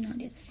string. Can you not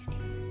do that?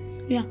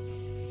 Yeah.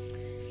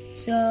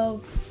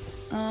 So,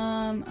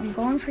 I'm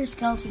going for a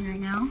skeleton right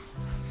now.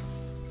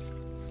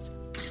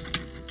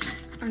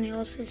 And you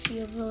also see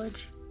a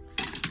village.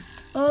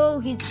 Oh,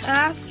 his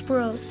axe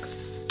broke.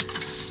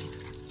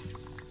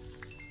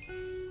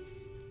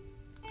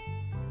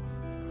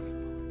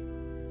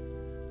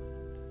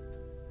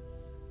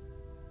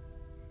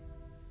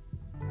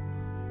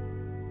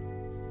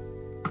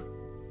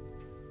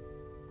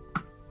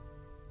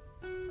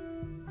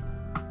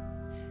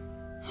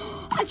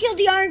 I killed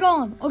the iron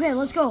golem. Okay,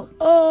 let's go.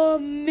 Oh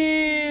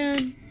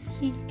man,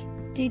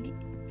 did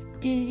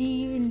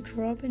he even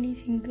drop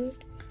anything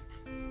good?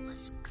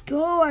 Let's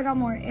go. I got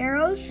more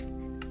arrows.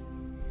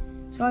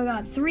 So I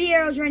got 3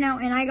 arrows right now,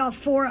 and I got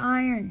 4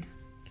 iron.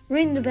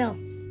 Ring the bell.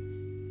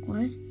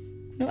 What?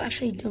 No,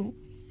 actually don't.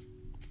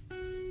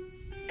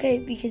 Okay,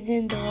 because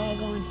then they'll all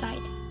go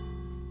inside.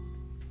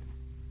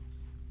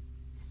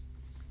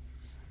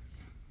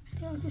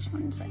 Okay, I'll just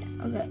run inside.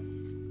 Okay.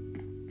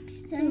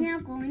 So now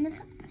go in the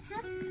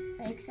house,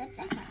 except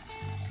that house.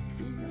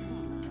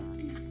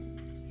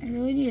 I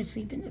really need to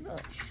sleep in the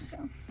village, so.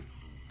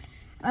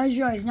 As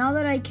you guys, now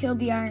that I killed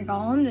the iron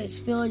golem, this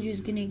village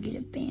is gonna get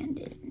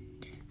abandoned.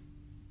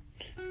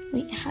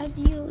 Wait, how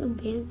do you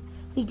abandon?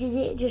 Wait, does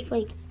it just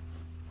like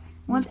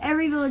Once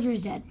every villager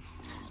is dead.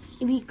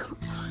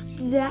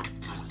 that?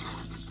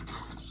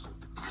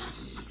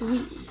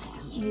 Wait,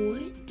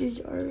 what? There's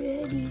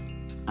already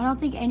I don't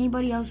think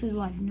anybody else is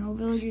alive. No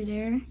villager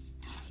there.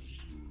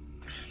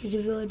 There's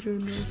a villager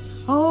in there.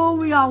 Oh,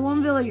 we got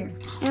one villager.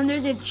 And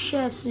there's a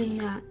chest in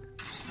that.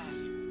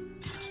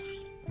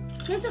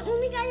 That's the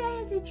only guy that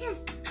has a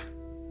chest.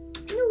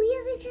 No, he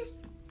has a chest.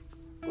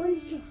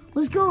 One's chest.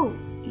 Let's go.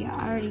 Yeah,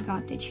 I already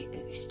got the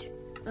chest.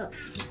 Oh.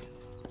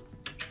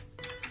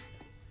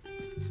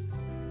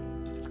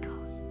 Let's go.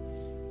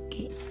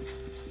 Okay.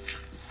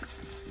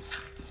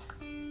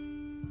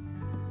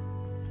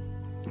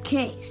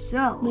 Okay,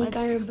 so Make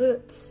iron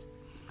boots.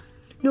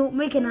 No,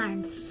 make an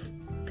iron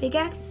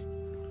pickaxe.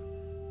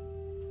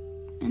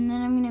 And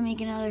then I'm gonna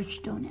make another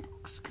stone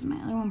axe because my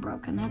other one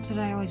broke, and that's what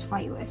I always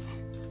fight with.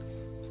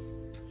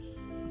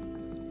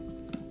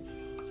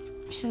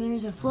 So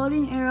there's a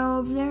floating arrow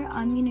over there.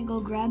 I'm gonna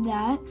go grab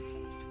that.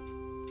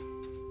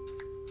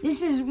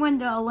 This is when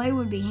the allay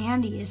would be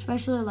handy,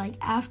 especially like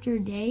after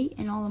day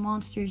and all the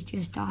monsters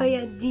just die. Oh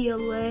yeah, the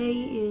allay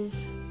is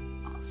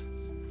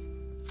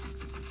Awesome.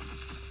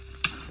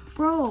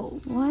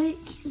 Bro, what?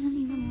 He doesn't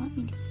even let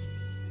me do it.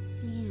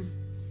 Yeah.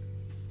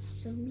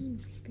 So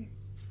mean, Creeper.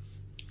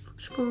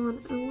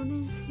 gone. I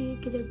want to see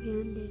it get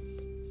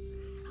abandoned.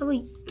 Oh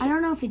wait, I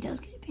don't know if it does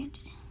get abandoned.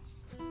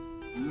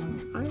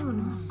 I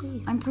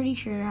honestly. I'm pretty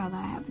sure how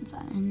that happens,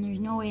 and there's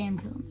no way I'm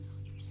killing the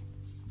villagers.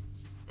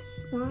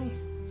 Why?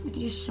 We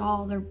just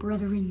saw their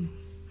brethren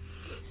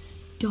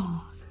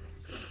die.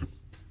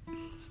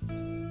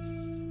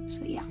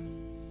 So yeah.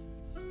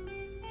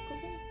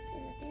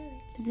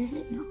 Is this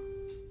it? No.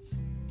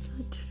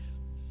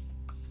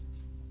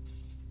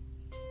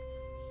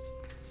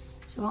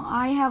 So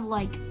I have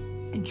like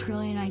a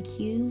trillion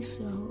IQ,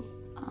 so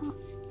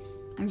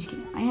I'm just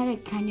kidding. I had a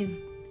kind of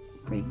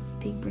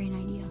big brain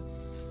idea.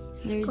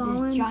 So there's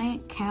this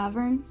giant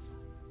cavern.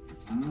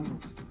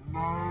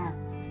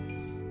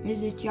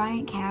 There's this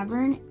giant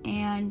cavern,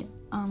 and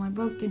I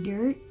broke the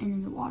dirt, and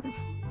then the water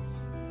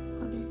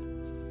flooded.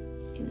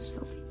 It was so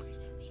big brain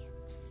of me.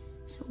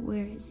 So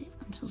where is it?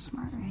 I'm so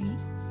smart, right?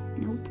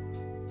 Nope.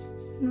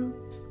 No.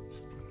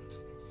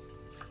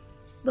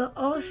 But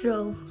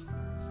also,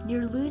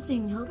 you're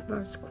losing health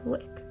bars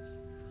quick.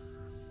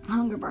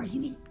 Hunger bars, you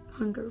mean?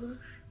 Hunger bars.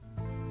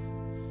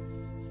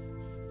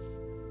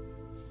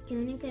 You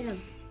want to get a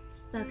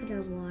bucket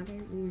of water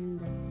and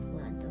then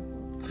flood the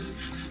whole thing?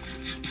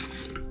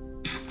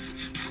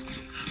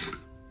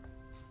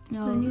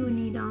 No. Then you would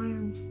need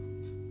iron.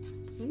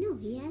 I know,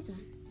 he has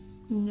one.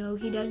 No,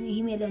 he doesn't.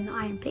 He made an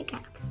iron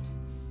pickaxe.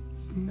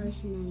 Oh,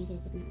 so now he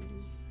doesn't have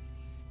any.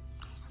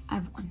 I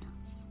have one.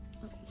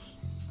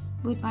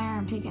 With my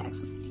iron pickaxe,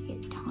 I'm gonna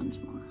get tons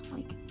more.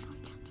 Like, not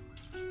tons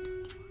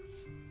more.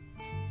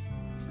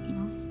 You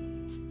know?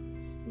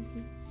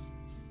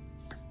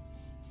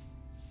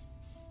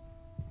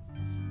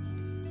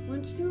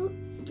 Once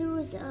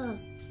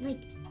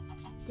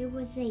there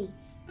was a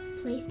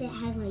place that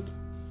had like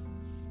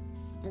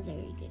a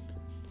very good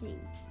thing.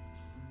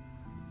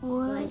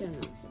 Well, I don't know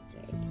if it's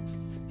very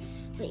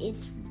good, but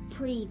it's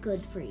pretty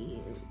good for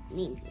you. I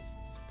mean,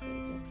 it's pretty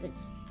good, but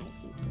I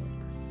think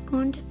Go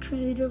into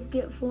creative,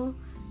 get full,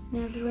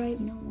 netherite,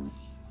 No way.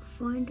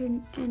 find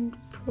an end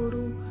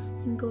portal,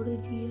 and go to the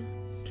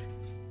end.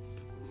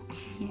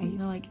 Yeah,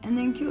 you're like, and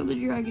then kill the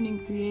dragon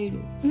in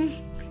creative.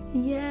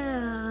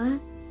 Yeah.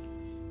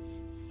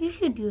 You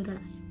should do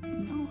that.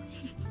 No.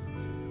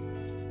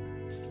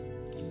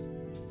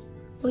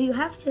 Well, you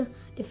have to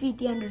defeat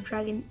the Ender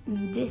Dragon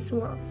in this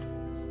world.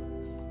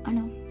 I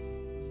know.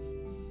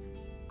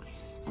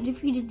 I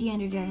defeated the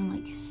Ender Dragon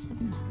like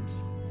 7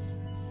 times.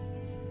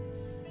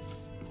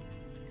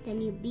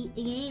 then you beat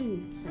the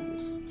game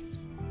sometimes.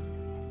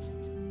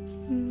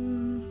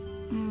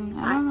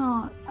 I don't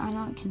know. I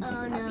don't consider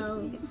Oh that no!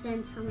 being good.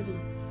 Send somebody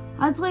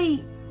I play,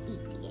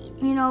 beat the game.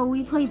 you know,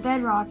 we play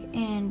Bedrock,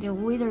 and the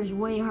Wither's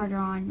way harder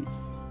on.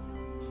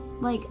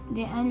 Like,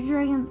 the Ender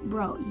Dragon,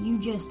 bro, you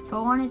just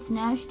go on its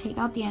nest, take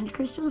out the End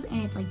Crystals,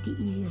 and it's like the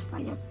easiest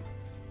fight ever.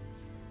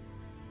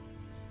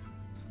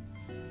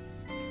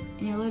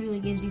 And it literally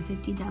gives you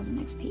 50,000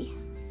 XP.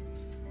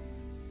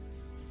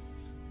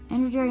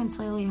 Ender Dragon's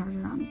slightly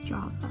harder on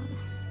Java.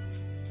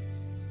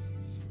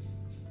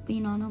 But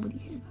you know, nobody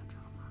cares about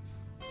Java.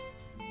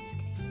 Just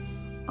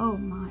kidding. Oh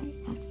my,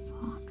 that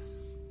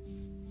fox.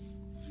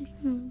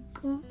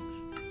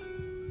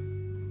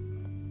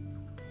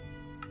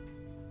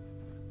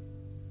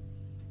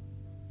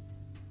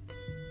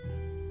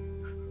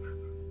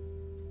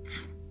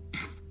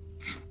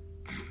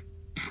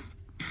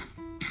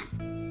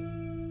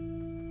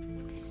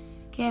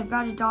 Okay, I've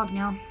got a dog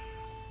now.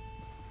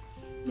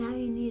 Now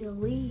you need a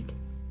lead.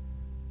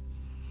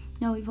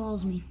 No, he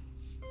follows me.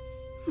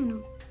 I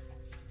know.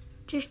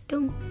 Just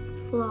don't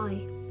fly.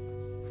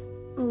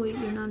 Oh wait,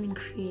 you're not in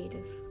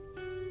creative.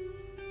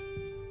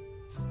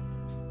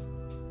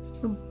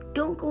 No,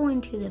 don't go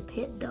into the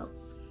pit though.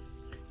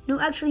 No,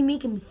 actually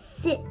make him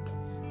sit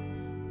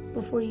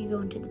before you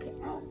go into the pit.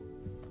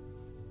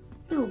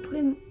 No, put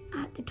him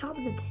at the top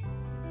of the pit.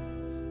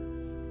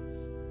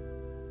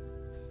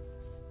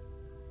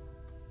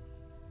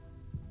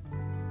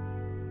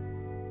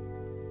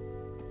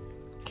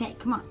 Okay,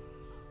 come on.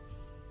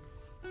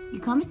 You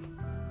coming?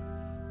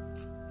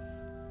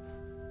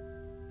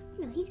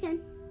 No, he's gone.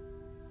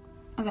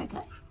 Okay,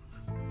 good.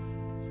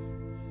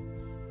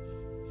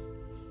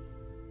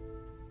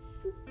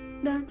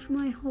 That's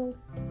my hole.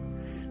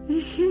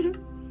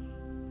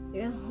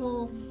 Your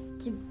hole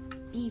to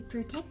be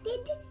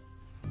protected.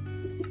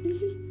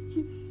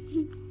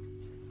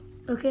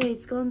 Okay,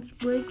 it's gone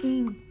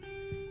breaking.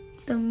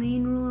 The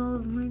main rule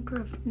of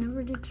Minecraft: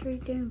 never dig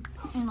straight down.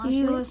 Unless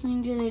you're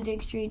listening to the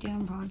Dig Straight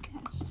Down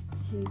podcast.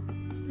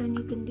 Then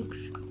you can dig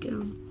straight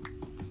down.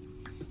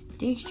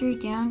 Dig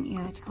Straight Down,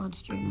 yeah, it's called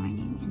straight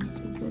mining, and it's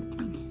a good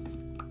thing.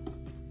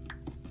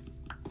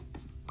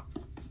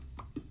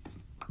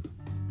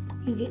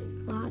 You get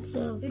lots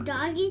of. Your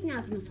doggy's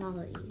not gonna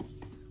follow you.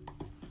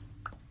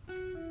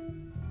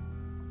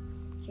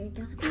 Your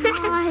doggy.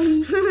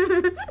 Hi.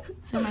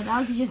 So my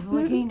dog is just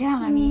looking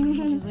down at me, and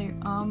he's just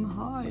like,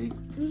 hi.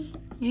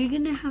 You're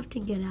gonna have to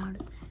get out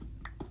of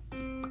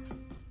that.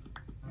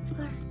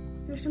 Scar,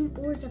 there's some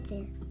ores up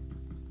there.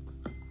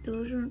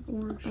 Those aren't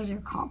ores. Those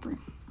are copper.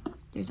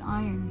 There's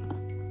iron.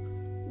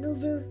 No,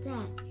 there's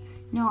that.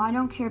 No, I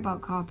don't care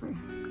about copper.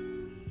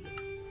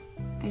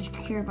 I just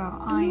care about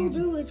No, iron.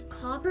 there was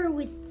copper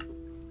with.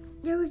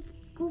 There was.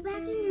 Go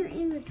back in your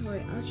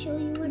inventory. I'll show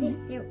you what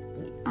it. There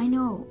is. I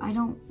know. I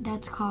don't.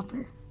 That's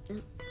copper.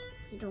 You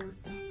don't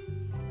want that.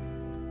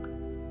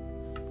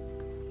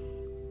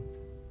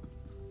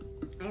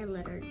 I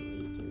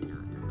literally do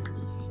not know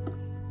anything.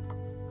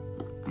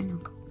 I know.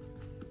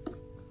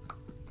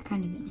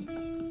 Kind of an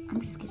idiot. I'm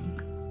just kidding.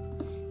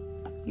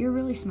 You're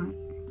really smart.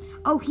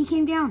 Oh, he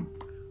came down.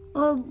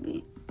 Oh.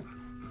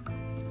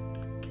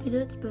 Okay,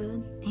 that's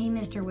bad. Hey,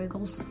 Mr.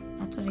 Wiggles.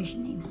 That's what I should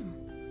name him.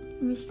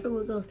 Mr.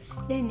 Wiggles.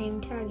 They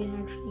name tag and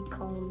actually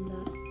call him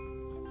that.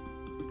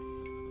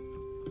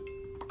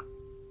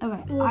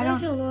 Okay. Well, I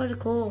there's don't. a lot of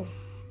coal.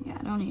 Yeah,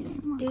 I don't need any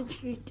more. Dig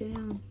straight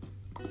down.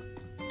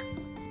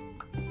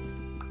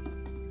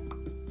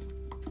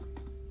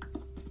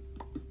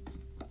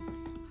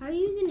 How are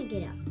you gonna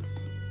get out?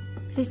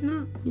 It's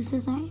not. Who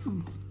says I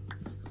am?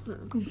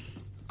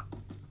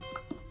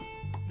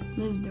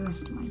 Live the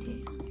rest of my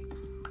days.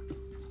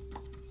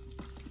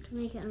 To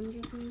make it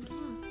underground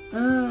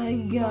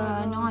cave.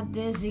 God, not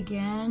this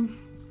again.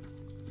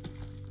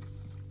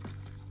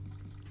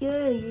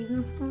 Yeah, you're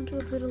gonna fall into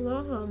a bit of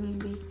lava,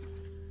 maybe.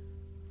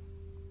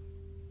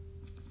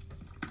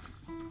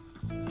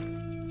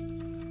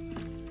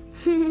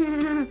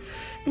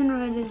 And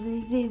right as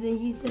they say that,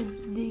 he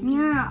starts digging.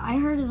 Yeah, I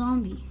heard a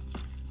zombie.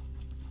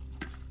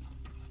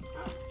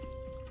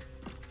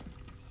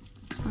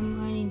 I'm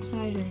mining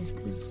sideways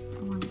because I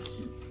want to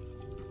keep.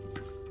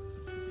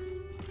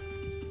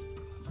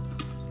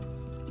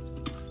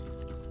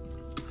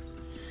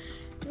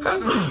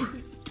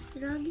 The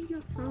doggy's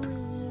not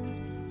following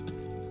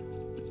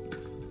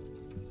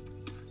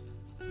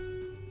I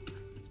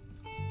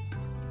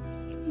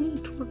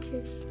need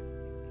torches.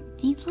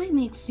 Deep slate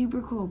makes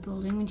super cool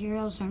building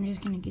materials, so I'm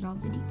just gonna get all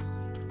the deep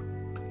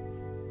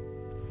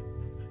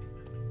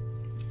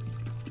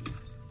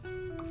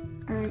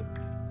slate. Or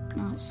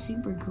not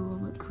super cool,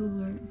 but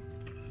cooler.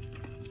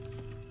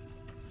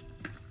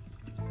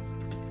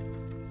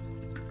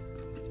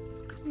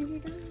 you. Where's your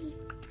doggy?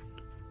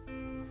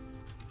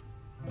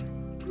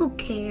 Who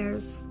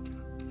cares?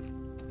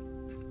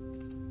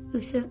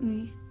 Except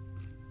me.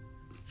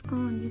 It's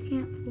gone. You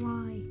can't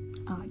fly.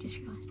 Oh, I just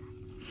realized that.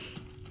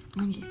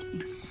 I'm just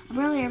kidding. I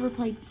barely ever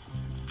played.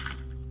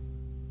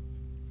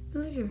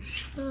 Where's your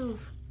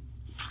stove?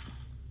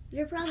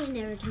 You're probably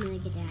never gonna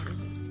get out of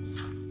here.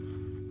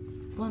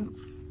 Flint.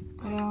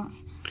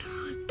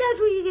 That's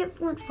where you get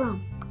flint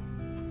from.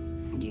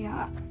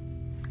 Yeah.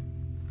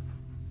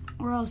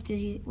 Where else did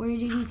you? Where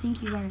did you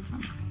think you got it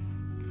from?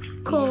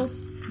 Coal. Yes.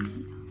 No.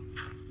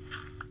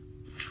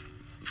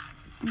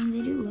 I mean,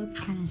 they do look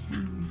kind of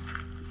similar.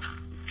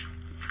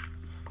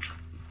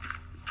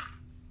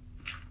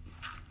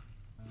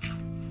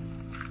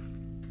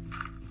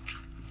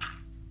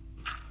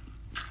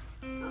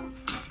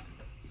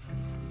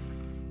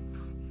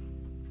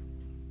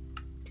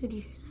 Did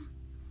you hear that?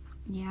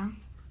 Yeah.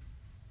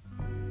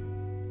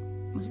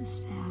 It was a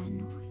sad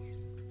noise.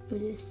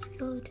 It is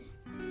skeleton.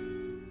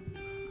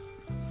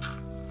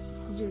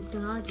 It's your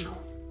doggy.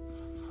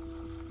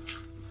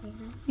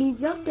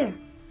 He's up there.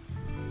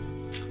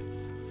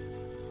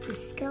 The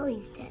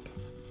Skelly's dead.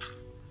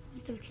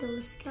 Must have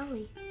killed the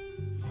Skelly.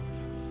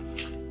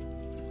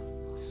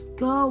 Let's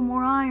go,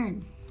 more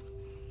iron.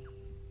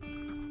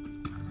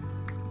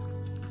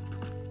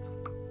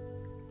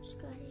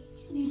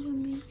 Need to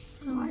make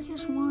Why some.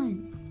 just one?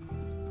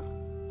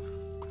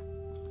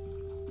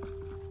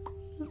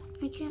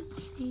 I can't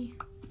see.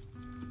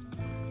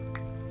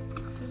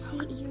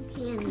 You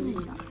It's can. kind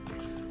of dark.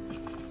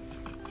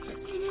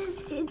 Yes, it is.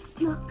 It's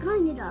not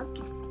kind of dark.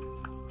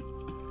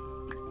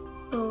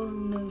 Oh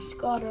no,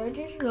 Scott, I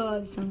just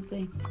realized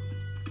something.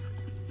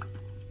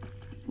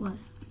 What?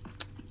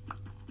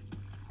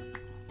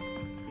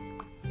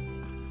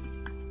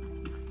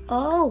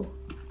 Oh!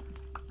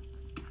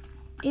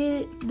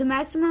 The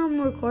maximum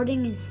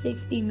recording is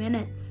 60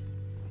 minutes.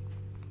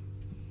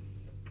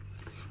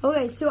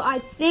 Okay, so I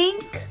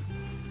think,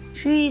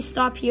 should we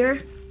stop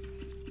here?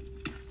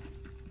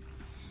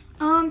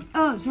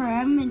 Oh, sorry, I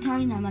haven't been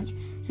talking that much.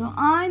 So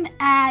I'm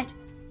at,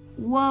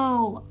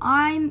 wait,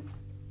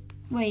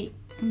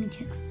 let me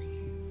check something.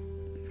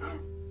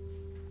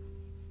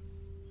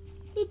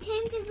 He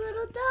tamed his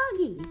little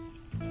doggy.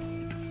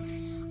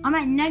 I'm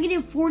at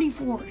negative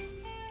 44.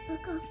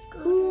 Look up,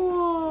 Scott.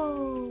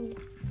 Whoa.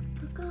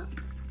 Look up.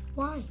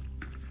 Why?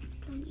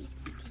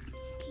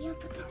 Get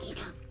up, get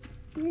up.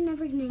 You're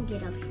never gonna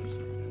get up here.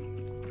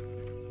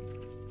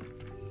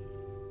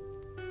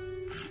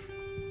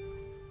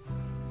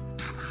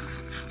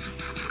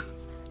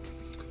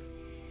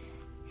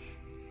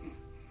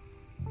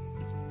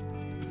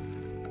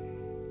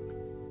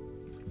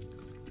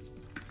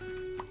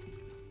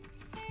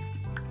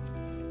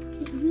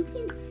 You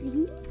can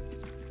see?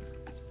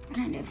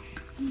 Kind of.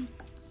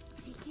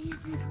 I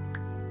can't.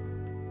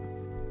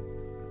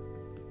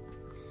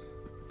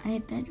 I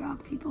hit bedrock,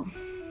 people.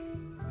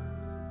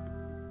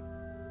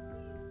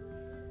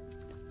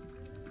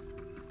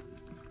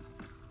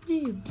 No,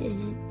 you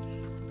didn't.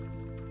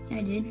 Yeah, I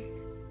did.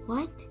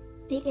 What?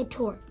 Make a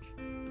torch.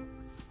 I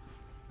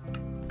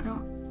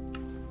don't.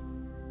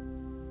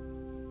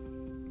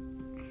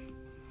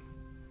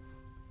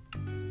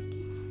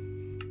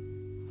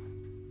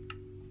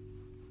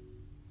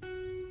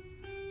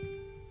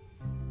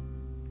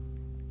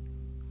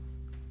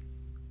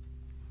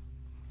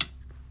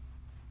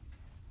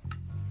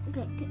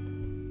 Okay, good.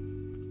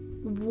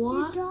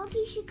 What? Your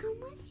doggy should come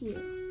with you.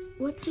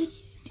 What did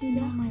you do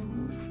Not now? my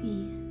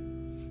Wolfie.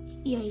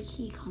 Yeah,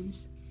 he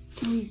comes.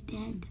 Oh, he's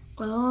dead.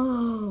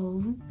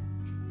 Oh.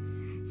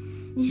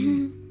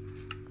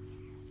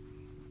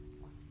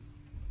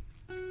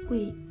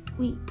 Wait,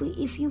 but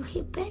if you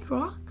hit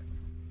bedrock,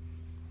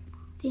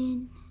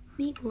 then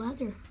make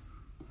leather.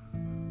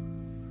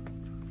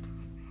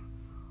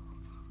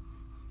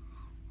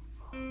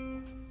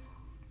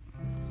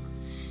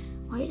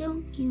 Why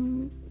don't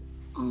you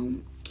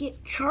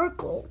get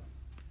charcoal?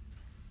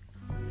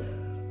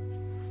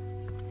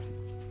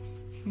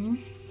 I'll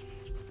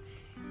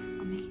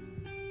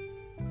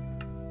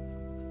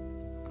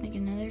make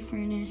another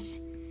furnace,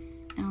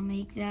 and I'll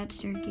make that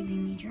start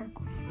giving me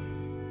charcoal.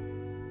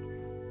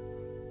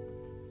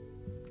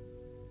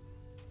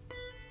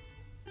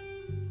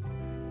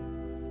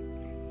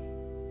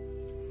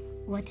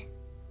 What?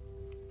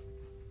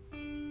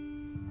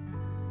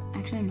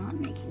 Actually, I'm not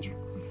making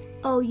charcoal.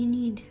 Oh, you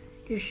need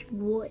just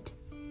wood.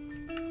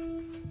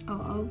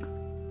 Oh, oak?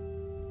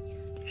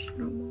 Just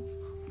normal.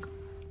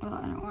 Oh,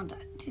 I don't want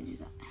that to do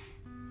that.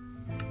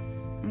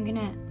 I'm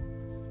gonna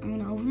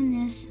open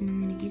this, and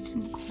I'm gonna get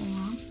some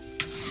coal.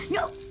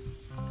 No!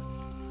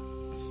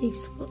 He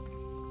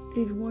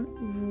exploded one.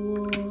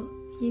 Whoa!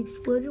 He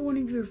exploded one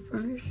of your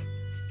furnace.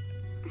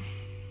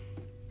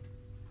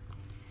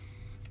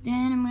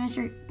 Then I'm gonna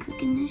start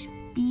cooking this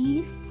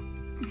beef.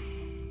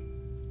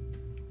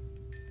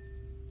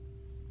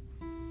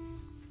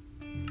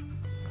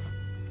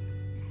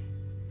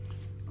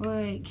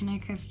 Wait, can I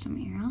craft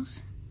something else?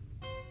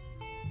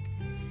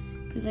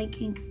 Because I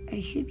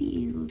should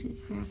be able to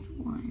craft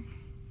one.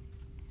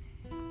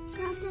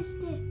 Craft a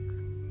stick.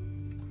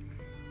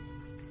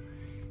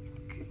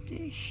 Craft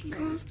a shield.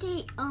 Craft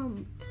a,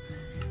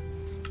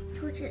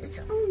 torches.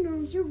 Oh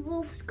no, your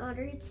wolf's got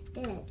her. It's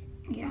dead.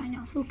 Yeah, I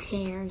know. Who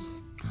cares?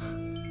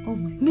 Oh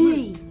my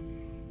Me.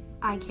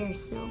 I care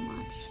so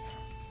much.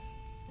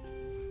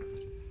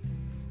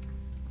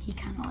 He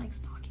kind of likes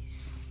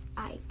doggies.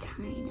 I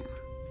kinda.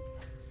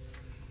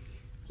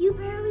 You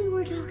barely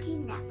were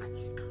talking that much,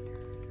 Scott.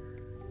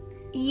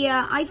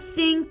 Yeah, I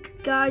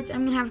think, guys,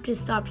 I'm gonna have to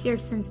stop here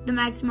since the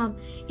maximum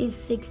is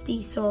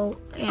 60. So,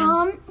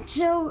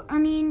 So, I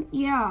mean,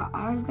 yeah,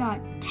 I've got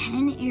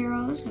 10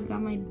 arrows. I've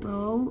got my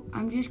bow.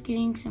 I'm just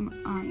getting some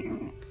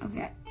iron.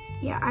 Okay.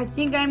 yeah, I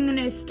think I'm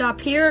gonna stop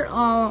here.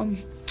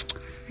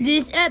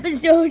 This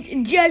episode,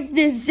 just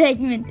this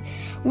segment,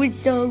 was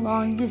so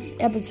long. This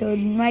episode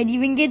might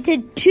even get to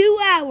 2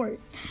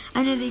 hours.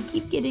 I know they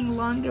keep getting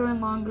longer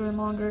and longer and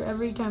longer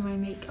every time I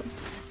make them.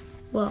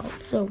 Well,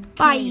 so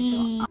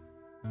bye.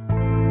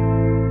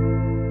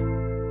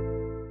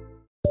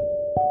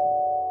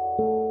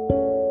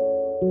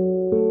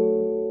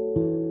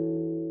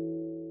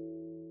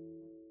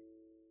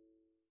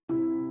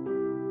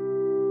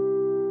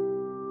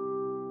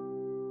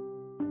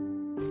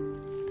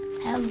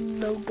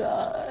 Hello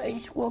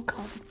guys,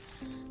 welcome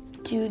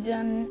to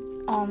the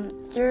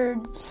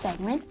third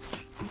segment.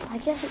 I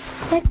guess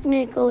it's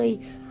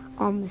technically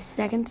the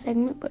second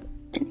segment, but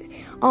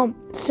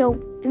so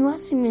in the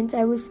last segment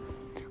I was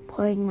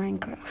playing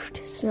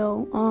Minecraft.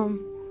 So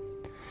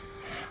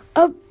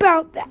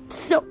about that.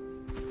 So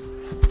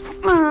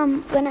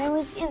when I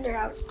was in there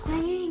I was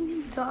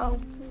playing the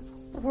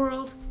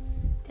world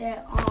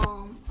that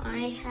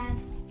I had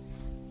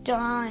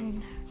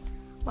done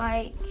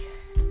like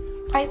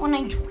right when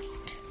I joined.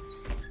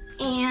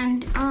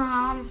 And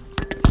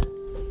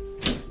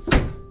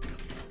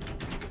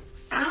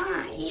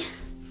I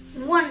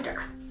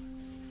wonder,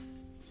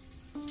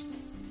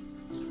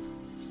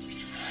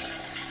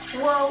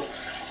 well,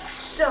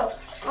 So,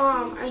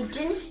 I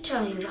didn't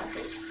tell you about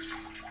this,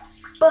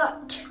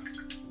 but,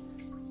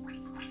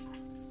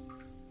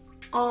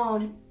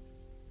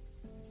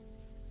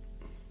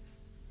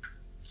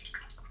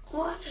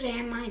 well, actually,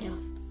 I might have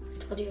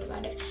told you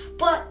about it,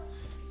 but,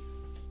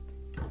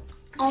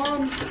 the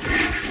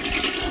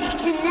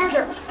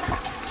Nether.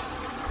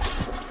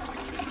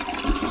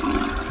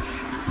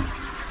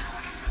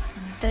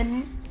 The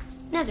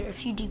Nether,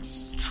 if you dig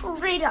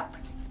straight up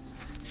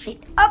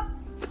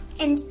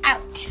and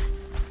out.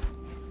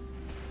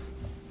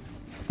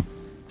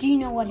 Do you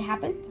know what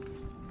happens?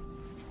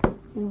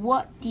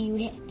 What do you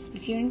hit?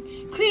 If you're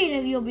in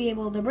creative, you'll be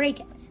able to break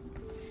it.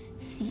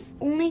 It's the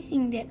only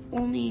thing that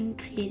only in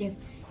creative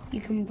you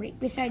can break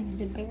besides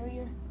the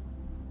barrier.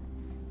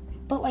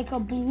 But like a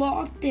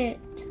block that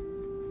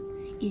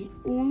is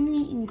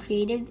only in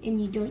creative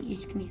and you don't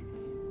use commands.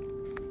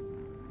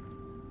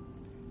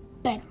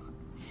 Bedrock.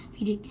 If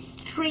you dig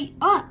straight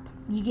up,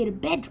 you get a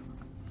bedrock.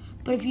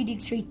 But if you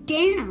dig straight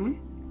down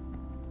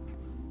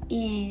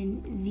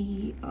in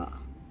the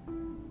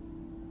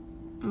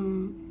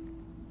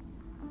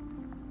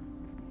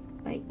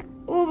like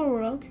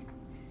overworld,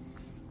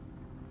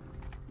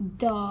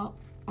 the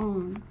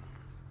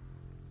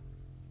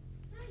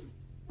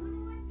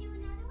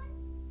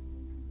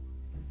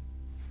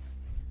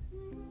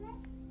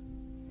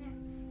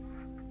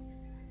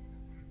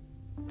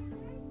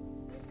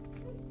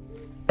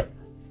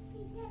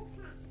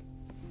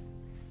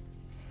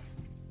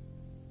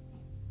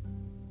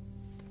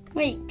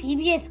wait,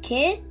 PBS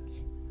Kids?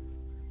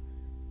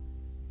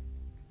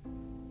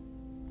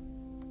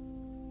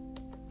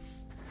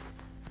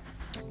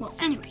 Well,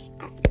 anyway.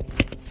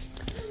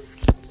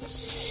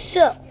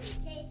 So.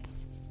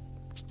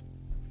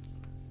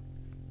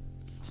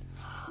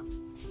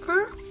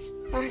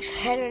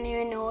 Actually, I don't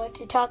even know what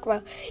to talk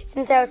about.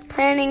 Since I was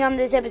planning on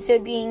this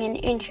episode being an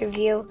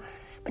interview.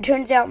 But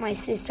turns out my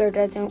sister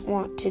doesn't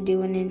want to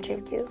do an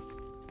interview.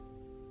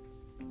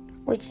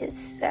 Which is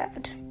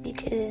sad.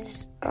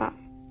 Because, now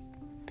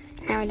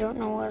I don't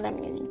know what I'm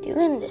going to do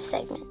in this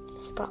segment.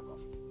 It's a problem.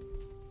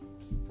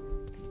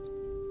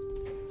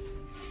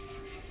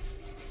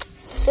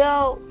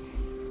 So,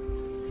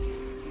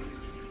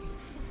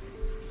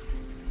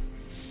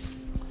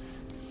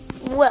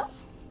 well,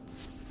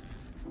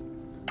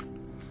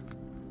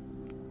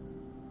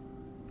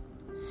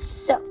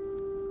 so,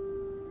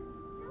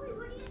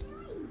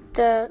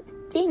 the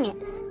thing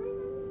is,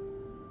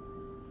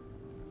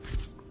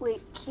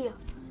 wait, Kia,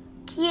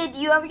 do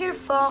you have your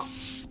phone?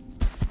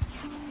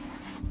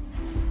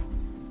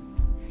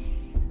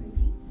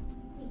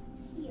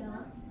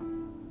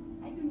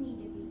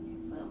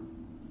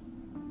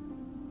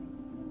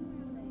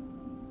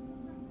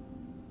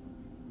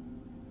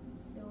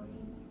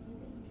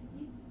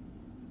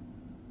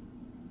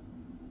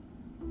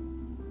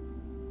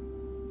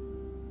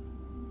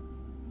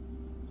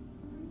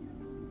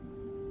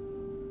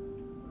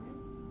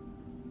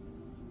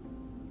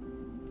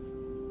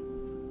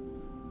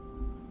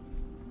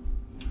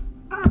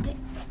 Okay,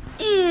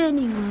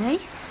 anyway,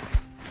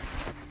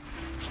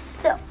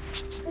 so,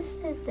 this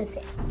is the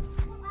thing,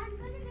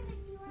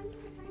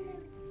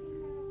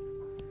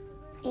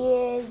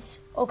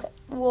 okay,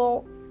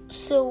 well,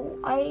 so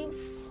I'm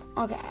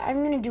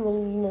going to do a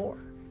lore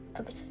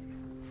episode.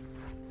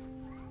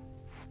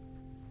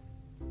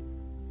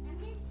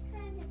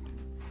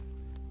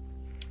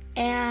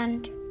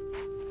 And,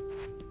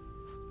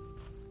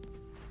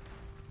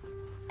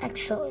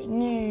 actually,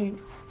 no.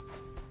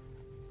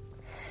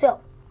 So,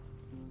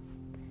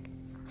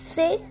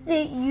 say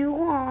that you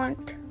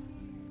want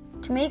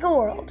to make a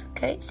world,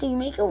 okay? So you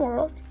make a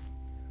world,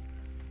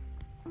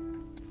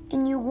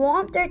 and you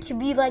want there to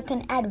be like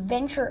an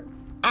adventure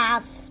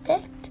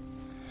aspect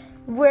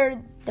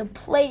where the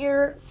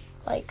player,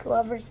 like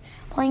whoever's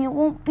playing it,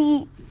 won't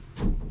be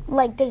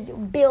like there's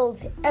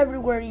builds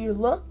everywhere you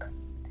look.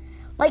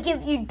 Like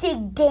if you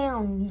dig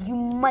down, you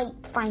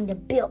might find a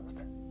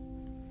build.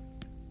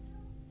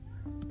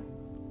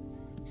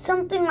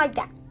 Something like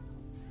that.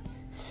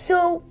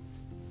 So,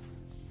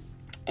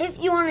 if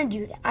you want to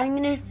do that, I'm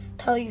going to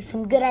tell you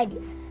some good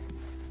ideas.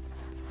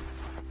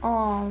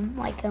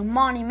 Like a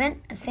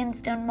monument, a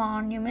sandstone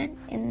monument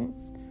in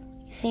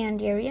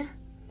sand area.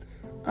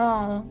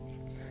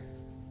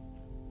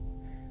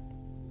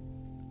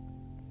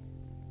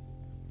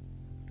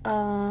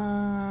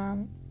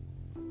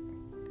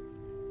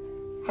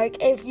 Like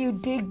if you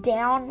dig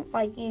down,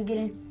 like you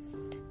get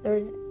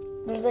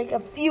there's like a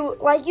few,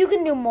 like you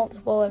can do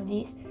multiple of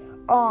these.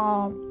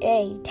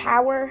 A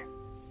tower.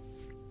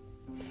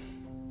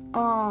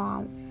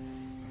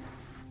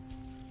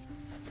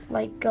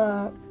 Like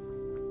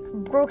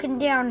broken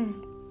down,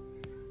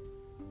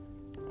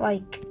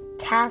 like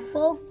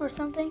castle or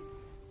something.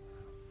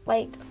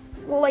 Like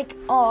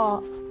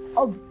a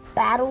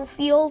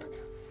battlefield.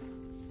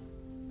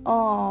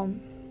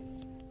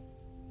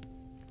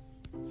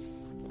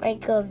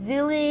 Like a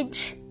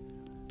village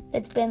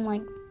that's been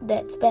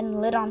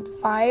lit on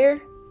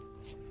fire.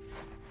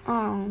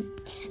 And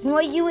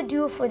what you would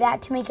do for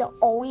that to make it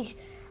always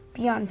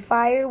be on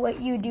fire,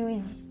 what you do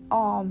is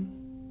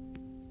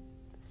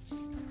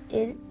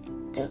is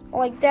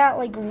like that,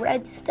 like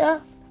red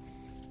stuff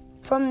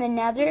from the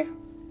nether.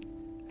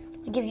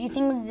 Like if you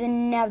think of the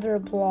nether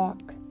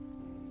block,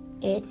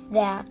 it's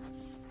that.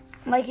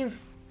 Like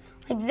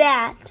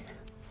that.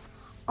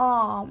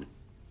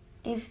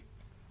 If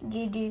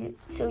you do,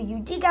 so you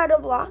dig out a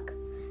block,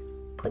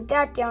 put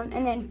that down,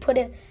 and then put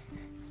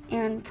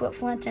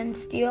flint and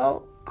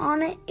steel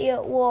on it.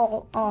 It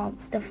will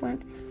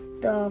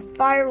the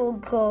fire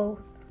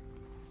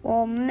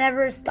will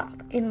never stop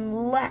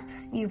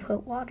unless you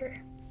put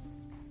water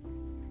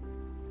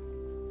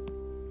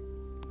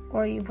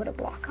or you put a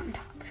block on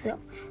top. So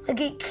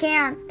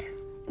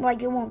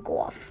like it won't go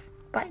off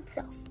by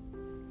itself.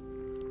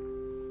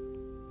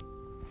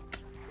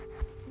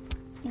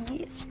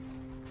 Yeah.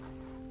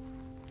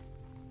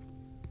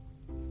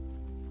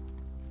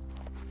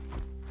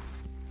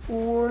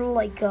 Or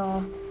like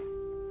a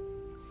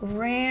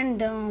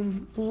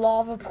random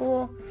lava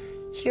pool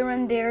here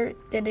and there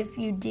that if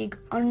you dig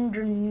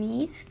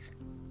underneath,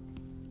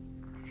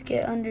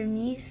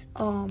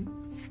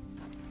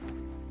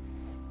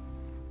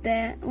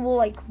 that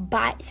will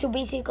so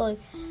basically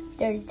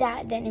there's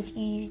that. Then if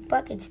you use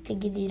buckets to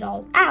get it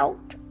all out,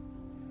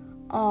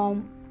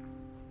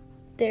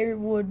 there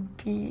would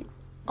be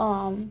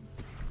on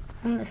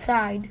the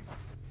side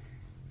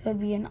there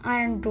would be an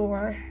iron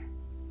door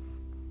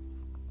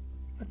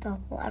with a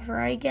lever,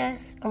 I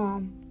guess.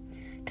 To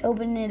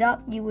open it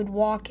up, you would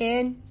walk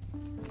in,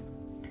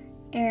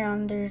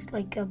 and there's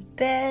like a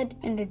bed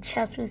and a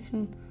chest with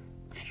a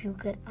few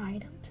good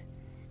items.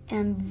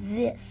 And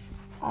this,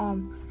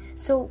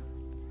 so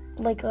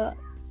like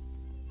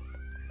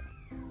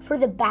for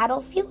the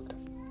battlefield,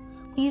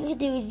 what you could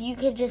do is you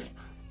could just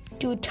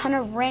do a ton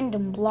of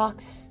random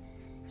blocks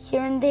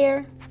here and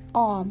there.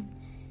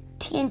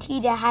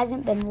 TNT that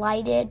hasn't been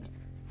lighted.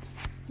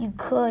 You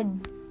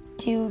could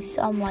do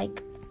some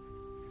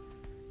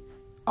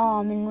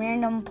in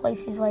random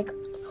places to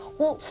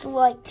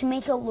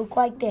make it look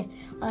like the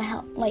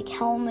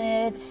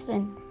helmets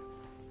and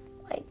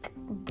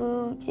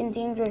boots and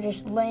things are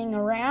just laying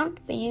around.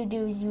 What you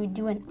do is you would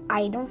do an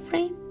item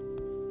frame.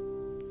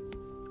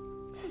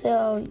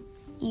 So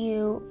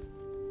you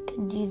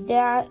could do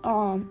that.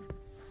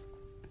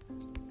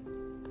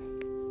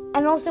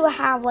 And also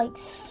have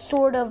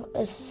sort of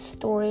a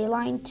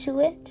storyline to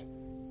it.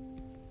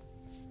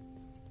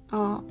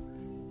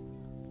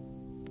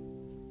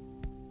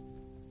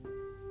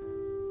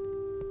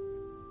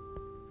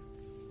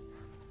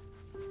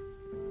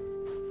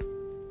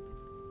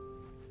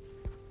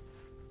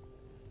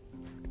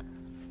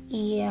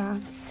 Yeah,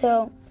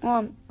 so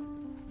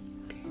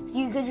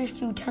you could just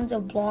do tons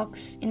of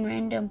blocks in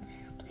random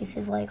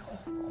places,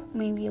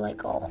 maybe a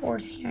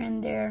horse here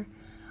and there,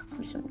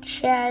 or some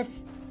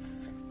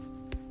chests.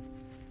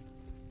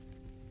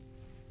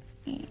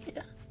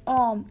 Yeah.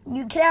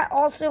 You could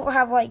also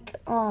have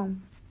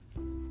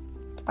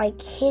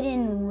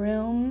hidden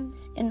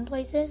rooms in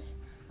places.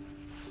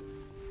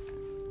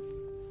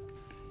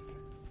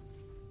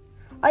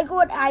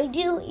 What I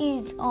do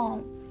is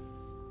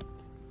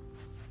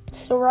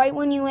so right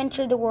when you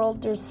enter the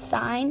world, there's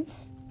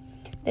signs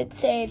that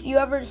say if you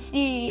ever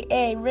see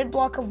a red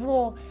block of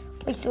wool,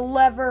 place a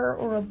lever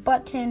or a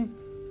button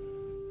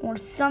or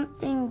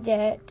something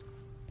that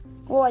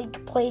will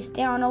place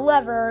down a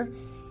lever.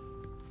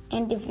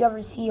 And if you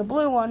ever see a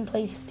blue one,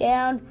 place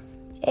down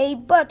a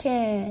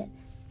button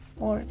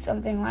or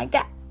something like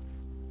that.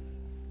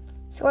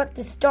 So at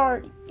the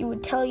start, it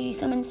would tell you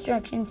some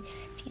instructions.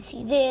 If you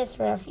see this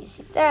or if you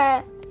see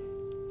that,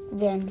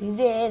 then do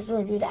this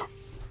or do that.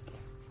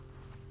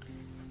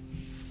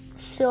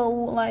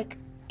 So,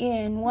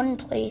 in one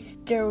place,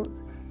 there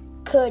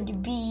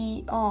could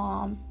be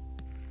a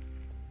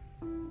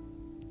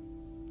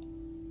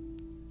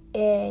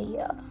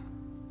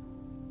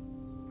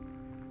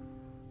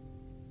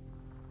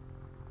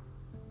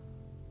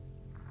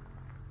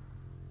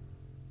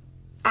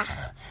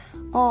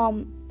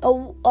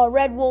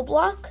red wool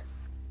block,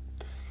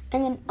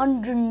 and then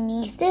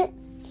underneath it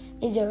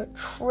is a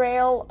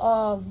trail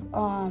of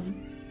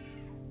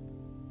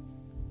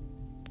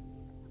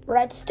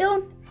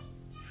redstone.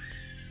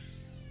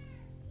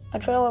 A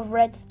trail of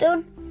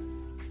redstone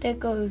that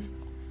goes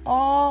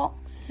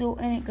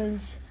and it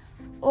goes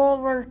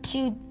over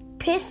to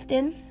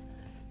pistons,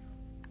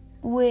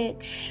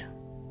 which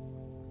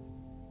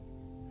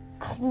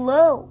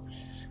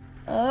close.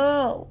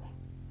 Oh.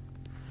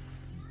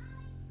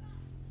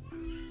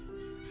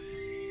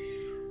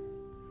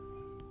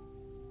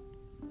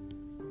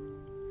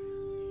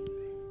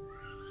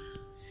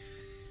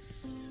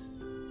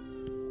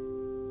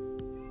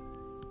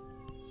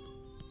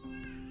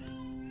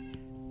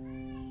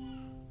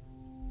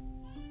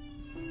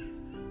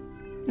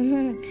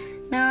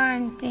 Now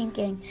I'm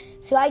thinking.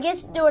 So I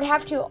guess there would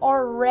have to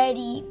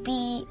already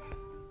be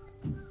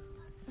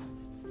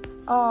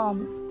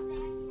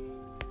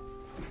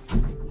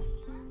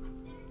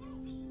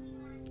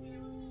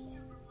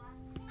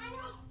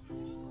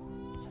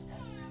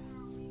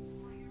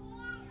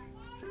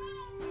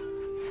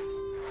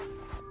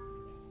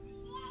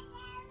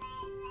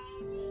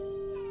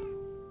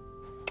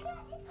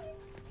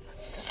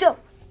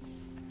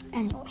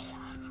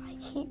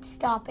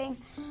stopping.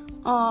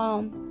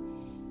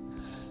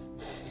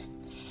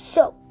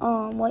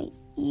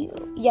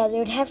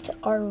 There'd have to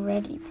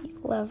already be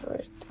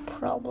levers. The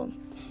problem.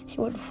 So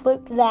you would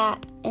flip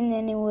that, and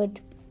then it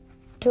would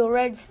to a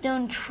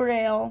redstone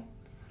trail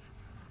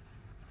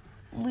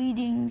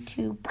leading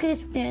to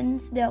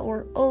pistons that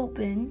were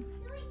open,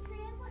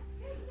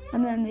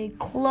 and then they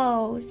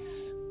close.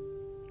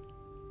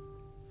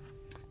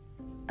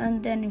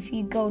 And then if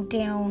you go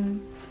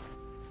down,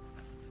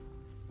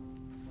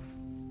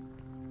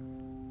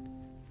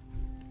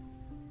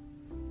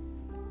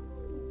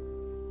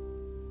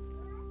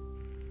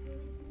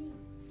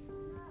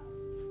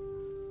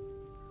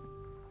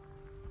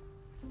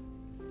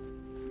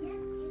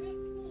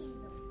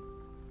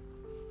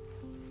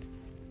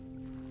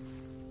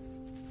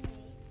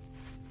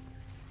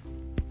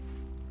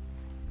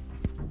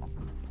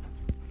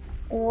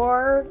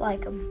 or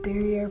like a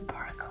barrier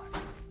parkour.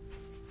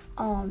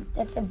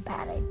 That's a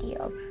bad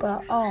idea,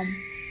 but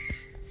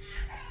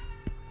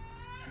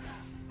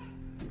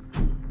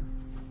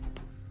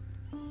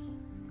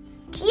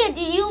Kia,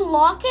 did you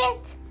lock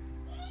it?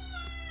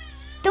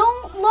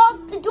 Don't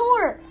lock the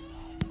door.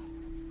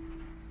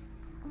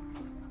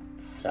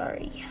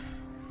 Sorry.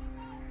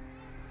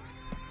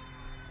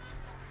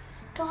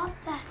 Stop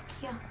that,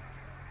 Kia.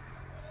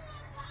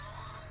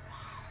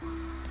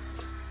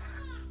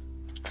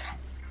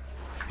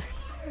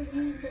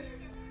 Use it.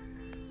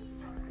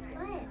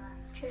 What?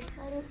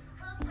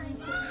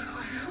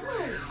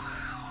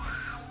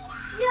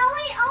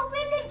 Joey,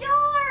 open the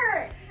door!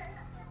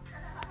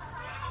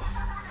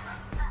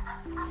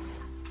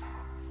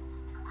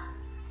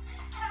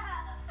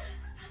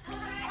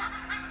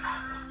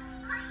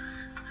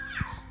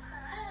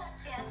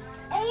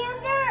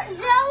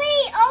 Zoe,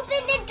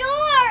 open the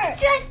door!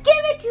 Just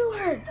give it to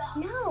her!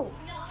 No.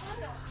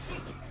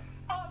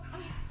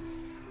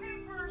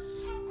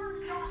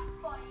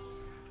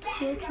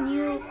 Kia, can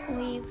you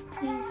leave,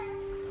 please?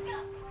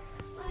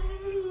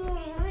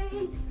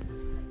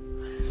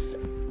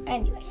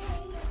 Anyway,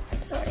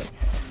 sorry.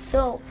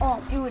 So,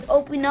 you would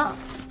open up,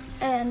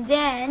 and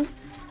then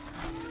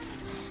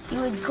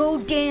you would go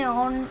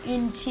down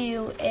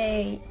into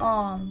a,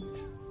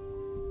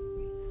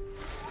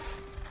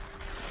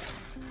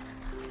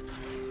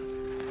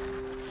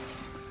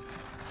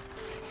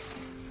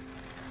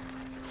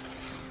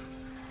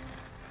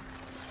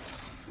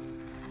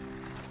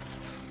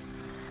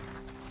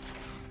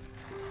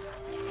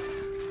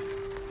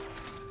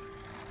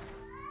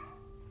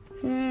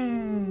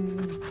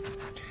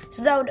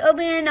 So that would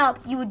open it up.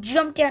 You would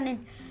jump down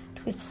into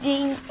a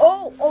thing.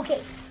 Oh,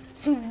 okay.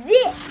 So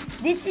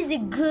this is a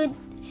good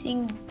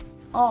thing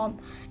that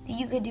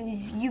you could do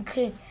is you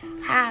could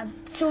have,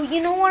 so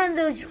you know one of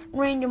those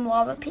random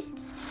lava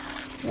pits?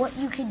 What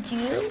you could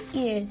do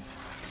is,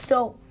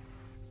 so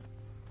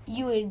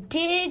you would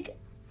dig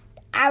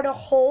out a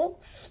hole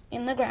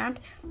in the ground,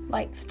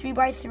 like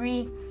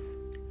 3x3,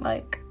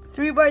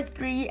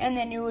 and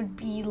then it would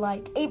be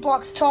like 8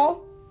 blocks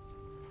tall.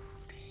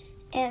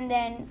 And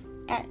then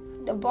at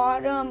the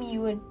bottom,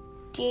 you would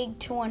dig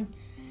to one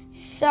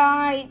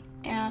side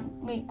and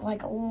make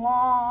like a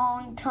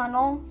long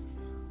tunnel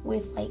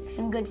with like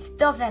some good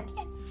stuff at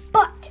the end.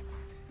 But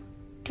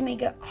to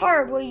make it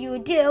hard, what you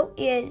would do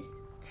is,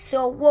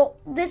 you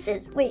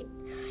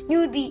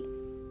would be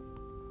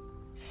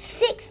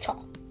 6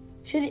 tall.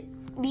 So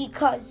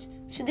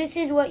this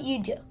is what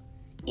you do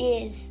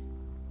is,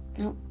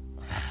 it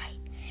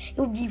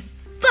would be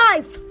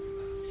 5.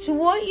 So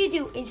what you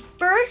do is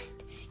first,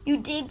 you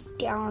dig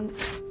down,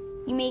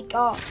 you make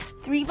a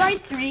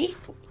 3x3,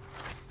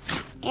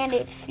 and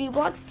it's 3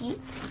 blocks deep.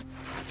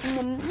 In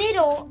the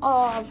middle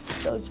of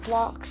those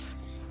blocks,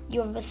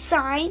 you have a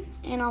sign,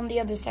 and on the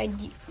other side,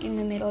 in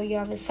the middle, you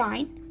have a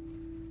sign.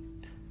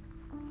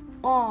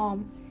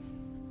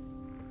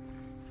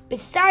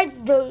 Besides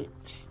those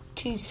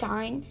 2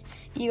 signs,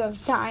 you have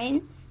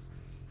signs,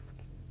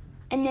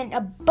 and then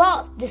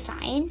above the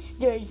signs,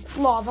 there's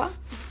lava.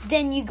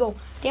 Then you go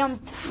down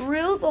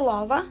through the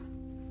lava,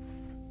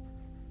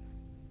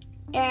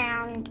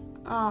 and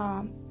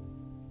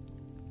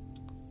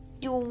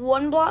do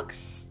 1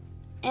 blocks,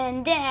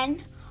 and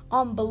then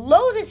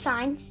below the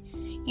signs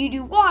you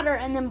do water,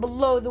 and then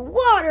below the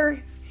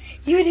water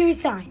you do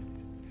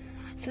signs.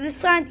 So the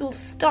signs will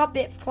stop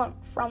it from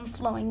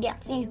flowing down.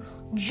 So you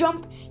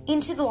jump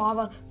into the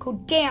lava, go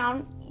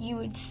down, you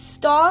would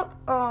stop,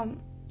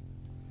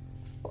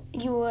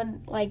 you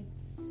would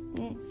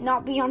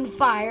not be on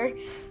fire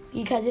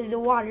because of the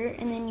water,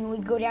 and then you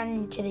would go down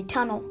into the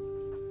tunnel,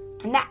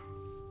 and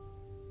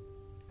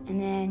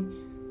then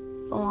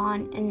go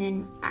on, and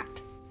then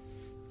out.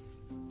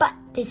 But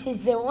this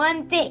is the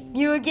one thing.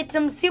 You would get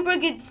some super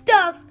good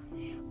stuff,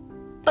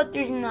 but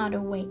there's not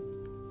a way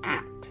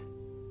out.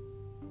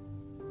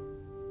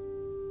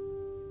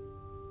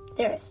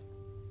 There is.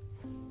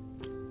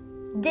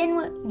 Then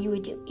what you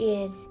would do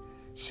is,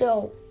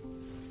 so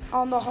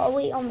on the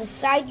hallway on the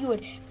side, you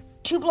would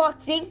 2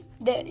 block thing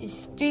that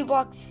is 3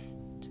 blocks.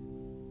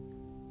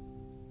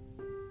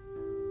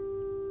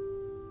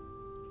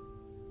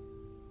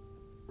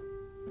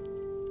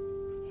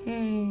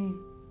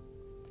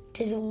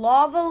 Does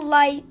lava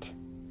light...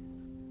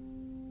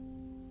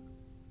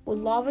 Would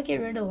lava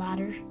get rid of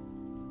ladders?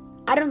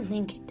 I don't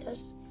think it does.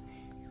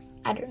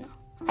 I don't know.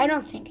 I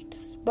don't think it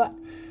does. But,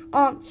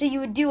 so you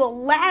would do a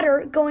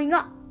ladder going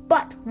up,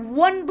 but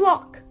one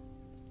block.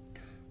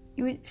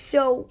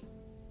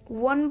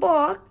 One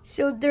block,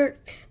 so the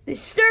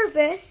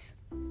surface,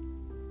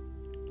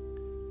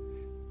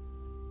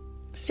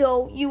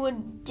 so you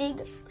would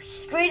dig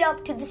straight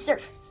up to the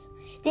surface.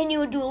 Then you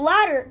would do a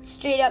ladder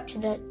straight up to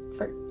the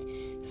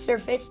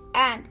surface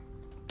and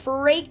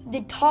break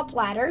the top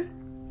ladder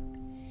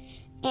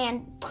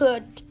and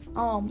put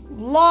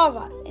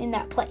lava in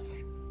that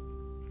place.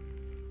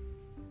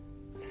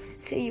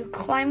 So you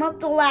climb up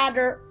the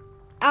ladder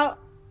out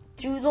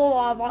through the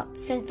lava,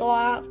 sink the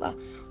lava,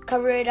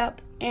 cover it up,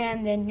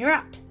 and then you're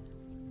out.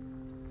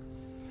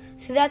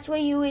 So that's what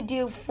you would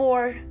do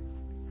for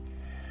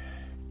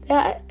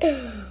that.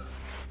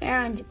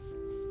 And,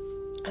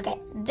 okay,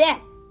 then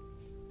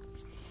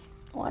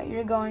what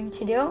you're going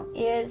to do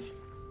is,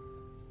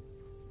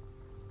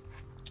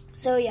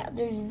 so yeah,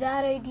 there's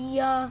that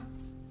idea.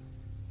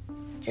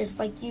 Just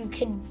like you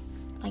could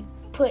like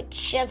put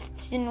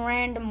chests in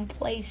random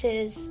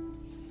places.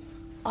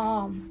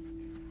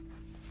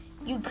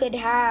 You could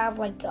have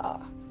like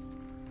a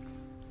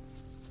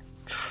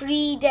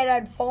tree that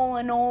had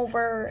fallen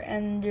over,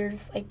 and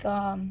there's like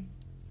and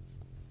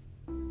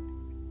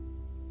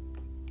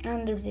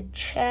there's a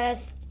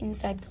chest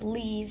inside the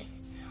leaves.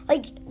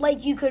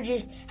 Like you could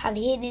just have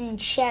hidden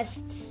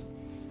chests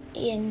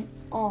in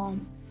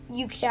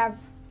you could have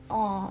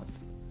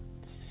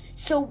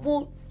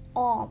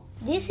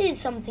this is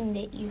something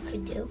that you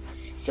could do.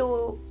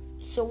 So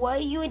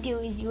what you would do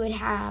is you would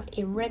have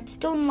a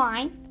redstone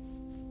line.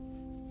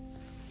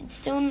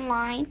 This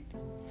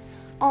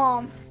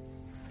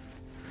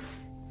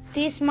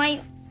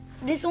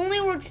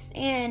only works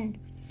in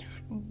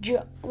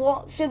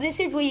so this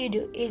is what you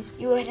do is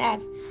you would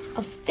have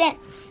a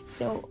fence,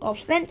 so a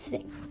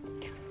fencing.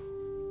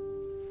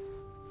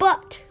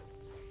 But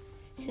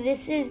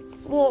this is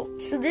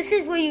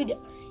what you do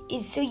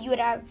is so you would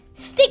have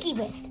sticky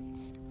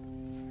pistons.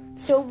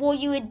 So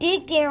you would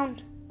dig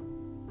down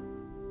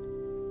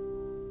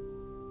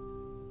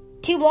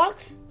 2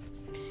 blocks,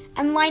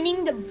 and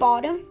lining the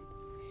bottom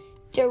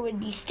there would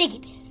be sticky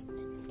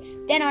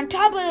pistons. Then on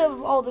top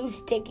of all those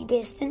sticky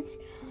pistons,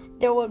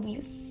 there would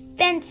be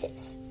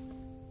fences.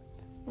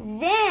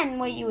 Then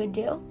what you would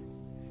do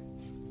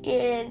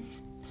is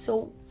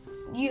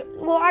you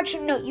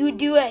would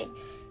do a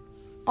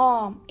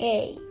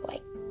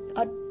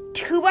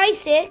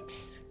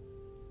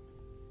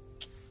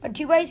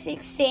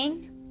 2x6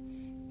 thing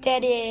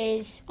that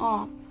is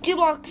 2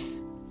 blocks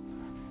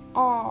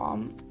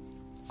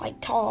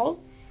tall,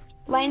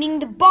 lining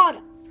the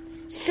bottom.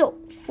 So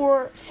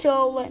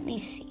let me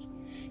see.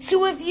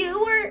 So if you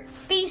were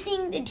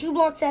facing the 2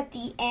 blocks at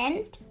the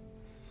end,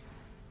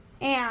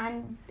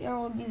 and there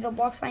would be the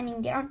blocks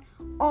lining down,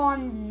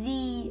 on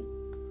the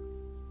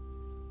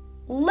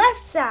left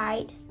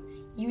side,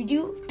 you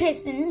do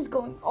pistons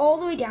going all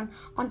the way down.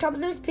 On top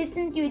of those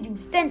pistons, you would do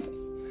fences.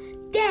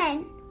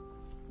 Then,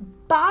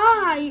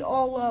 by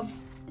all of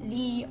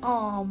the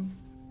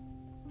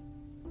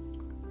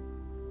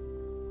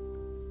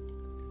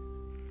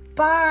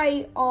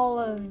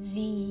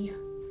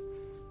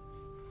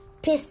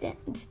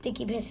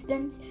sticky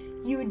pistons,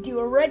 you would do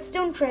a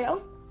redstone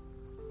trail.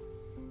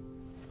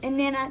 And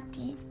then at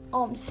the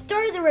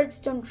start of the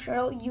redstone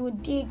trail, you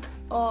would dig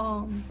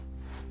a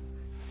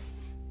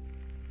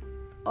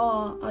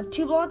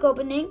 2-block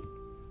opening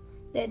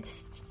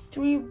that's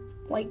 3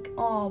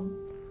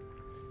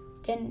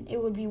 then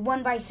it would be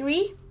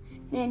 1x3.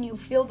 Then you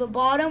fill the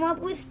bottom up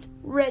with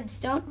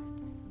redstone.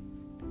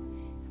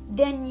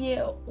 Then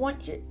you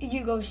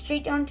go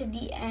straight down to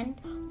the end,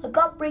 look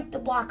up, break the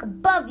block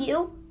above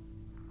you.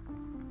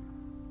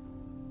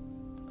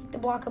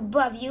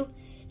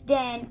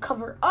 Then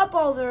cover up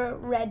all the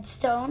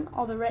redstone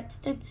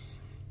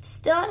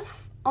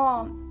stuff,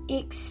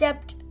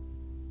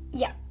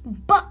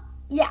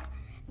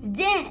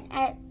 then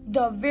at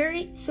the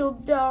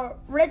the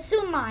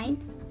redstone line,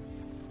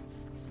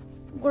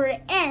 where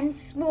it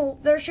ends,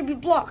 there should be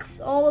blocks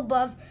all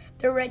above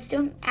the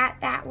redstone. At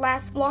that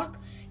last block,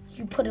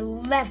 you put a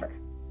lever.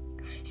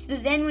 So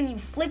then when you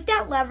flick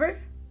that lever,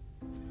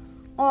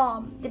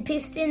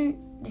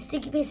 the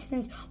sticky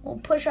pistons will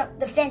push up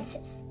the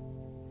fences.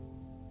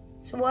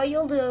 So what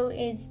you'll do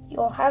is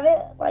you'll have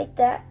it like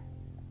that.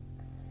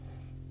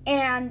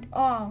 And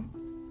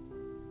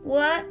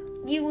what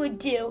you would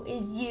do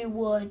is you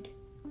would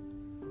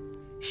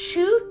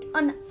shoot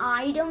an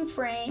item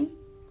frame.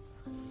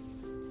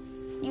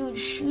 You would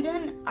shoot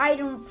an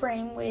item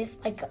frame with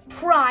like a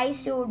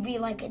prize. So it would be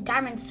like a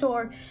diamond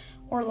sword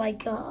or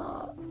like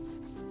a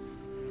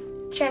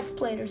chest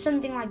plate or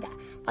something like that.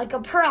 Like a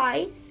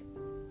prize.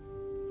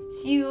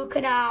 So you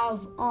could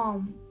have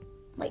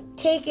like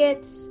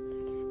tickets,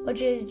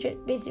 which is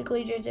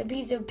basically just a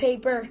piece of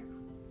paper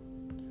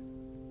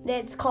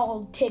that's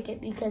called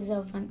ticket because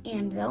of an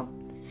anvil.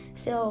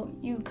 So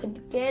you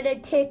could get a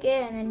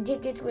ticket, and then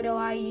tickets would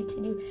allow you to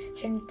do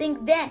certain things.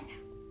 Then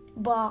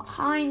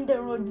behind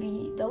there would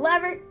be the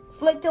lever.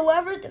 Flick the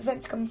lever, the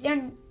fence comes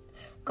down.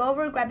 Go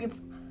over, grab your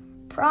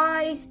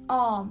prize.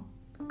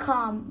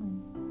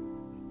 Come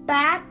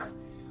back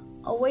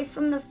away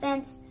from the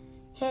fence,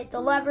 hit the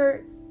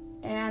lever,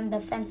 and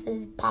the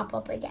fences pop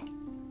up again.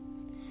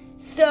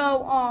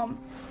 So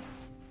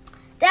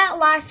that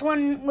last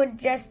one would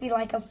just be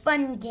like a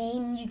fun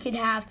game you could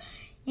have.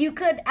 You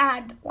could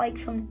add like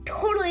some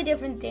totally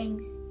different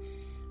things.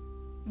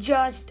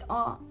 Just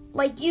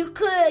like you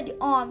could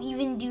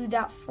even do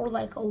that for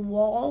like a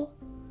wall.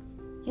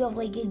 You have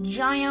like a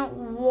giant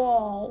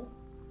wall.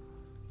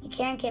 You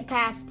can't get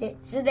past it.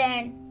 So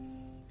then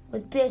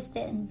with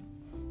piston,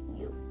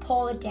 you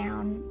pull it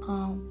down.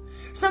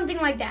 Something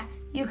like that.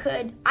 You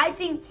could, I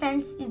think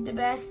fence is the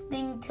best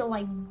thing to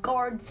like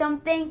guard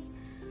something.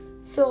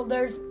 So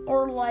there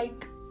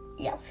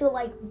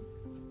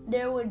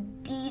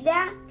would be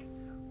that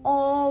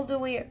all the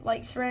way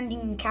like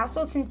surrounding the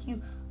castle, since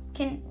you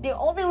can, the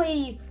only way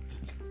you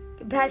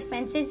can pass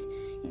fences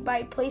is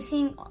by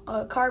placing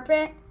a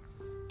carpet,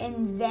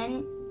 and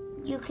then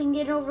you can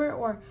get over,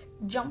 or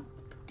jump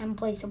and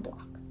place a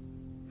block.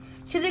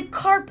 So the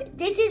carpet,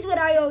 this is what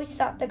I always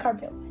thought the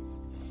carpet was,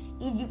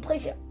 is you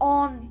place it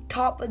on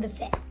top of the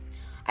fence.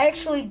 I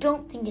actually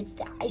don't think it's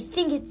that. I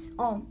think it's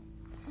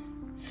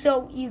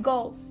so you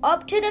go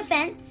up to the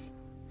fence,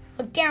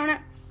 look down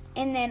at,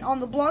 and then on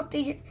the block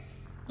that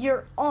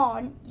you're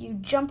on, you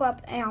jump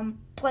up and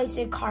place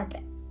a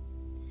carpet.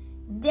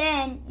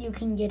 Then you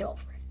can get over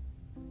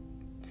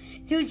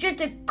it. So it's just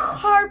a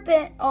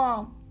carpet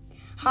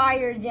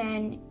higher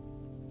than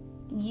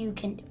you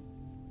can do.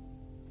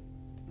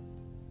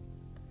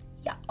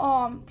 Yeah,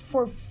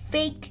 for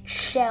fake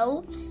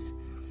shelves,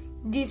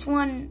 this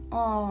one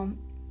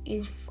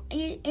it's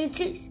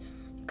just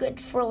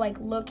good for like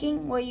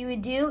looking. What you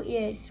would do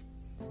is,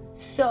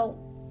 so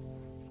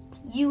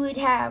you would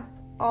have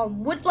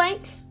wood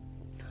planks.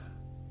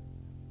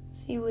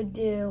 So you would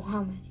do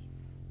how many?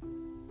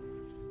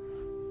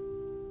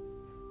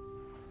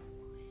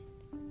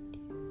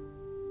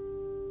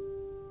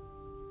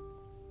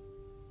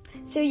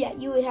 So yeah,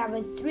 you would have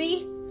a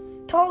 3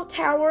 tall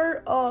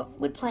tower of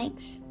wood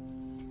planks.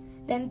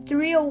 Then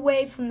 3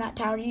 away from that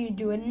tower, you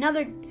do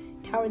another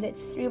tower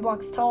that's 3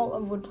 blocks tall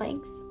of wood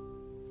planks.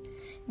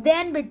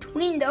 Then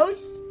between those,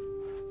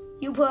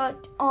 you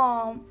put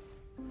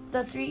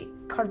the 3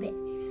 carpet.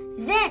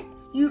 Then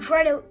you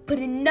try to put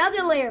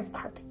another layer of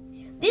carpet.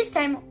 This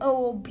time it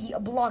will be a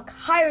block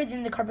higher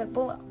than the carpet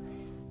below.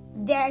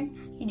 Then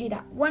you do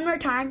that one more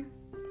time.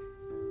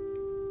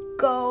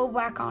 Go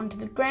back onto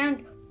the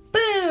ground.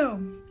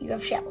 Boom! You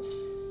have shelves.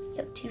 You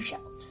have 2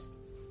 shelves.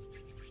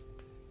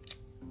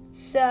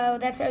 So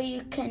that's how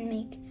you can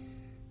make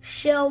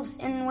shelves,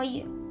 and what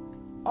you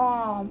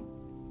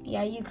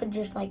you could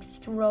just like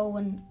throw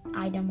an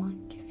item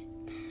onto it.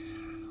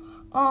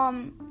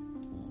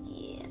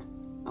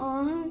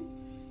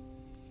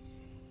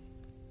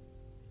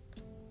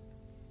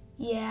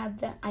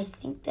 I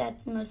think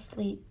that's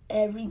mostly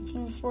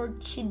everything for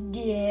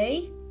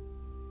today.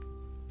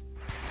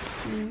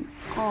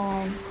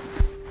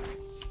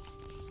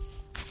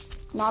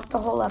 Not the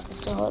whole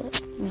episode,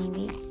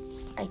 maybe.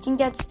 I think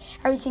that's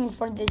everything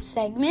for this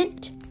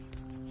segment.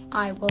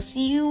 I will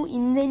see you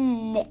in the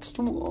next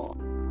one.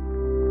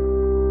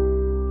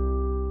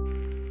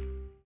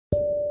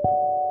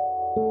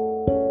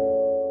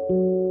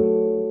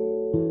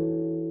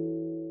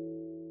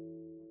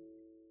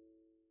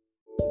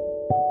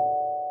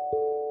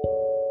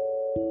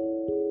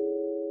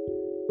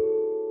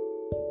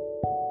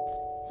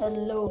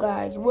 Hello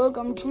guys,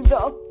 welcome to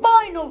the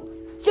final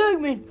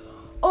segment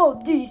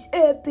of this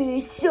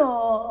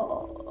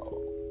episode.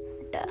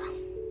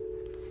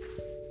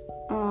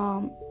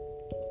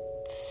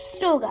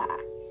 So guys,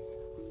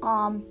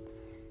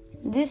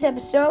 this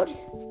episode,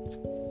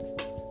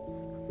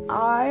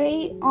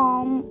 I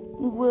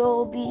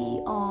will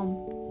be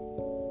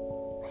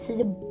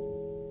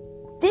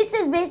this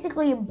is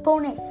basically a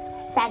bonus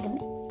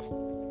segment.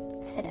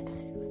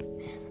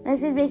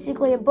 This is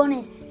basically a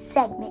bonus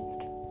segment.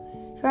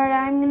 So what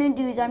I'm gonna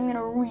do is I'm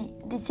gonna read.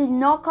 This is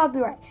not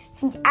copyright,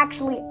 since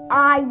actually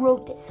I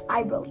wrote this.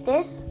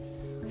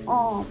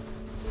 So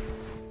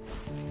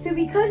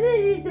because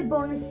it is a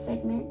bonus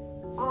segment,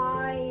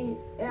 I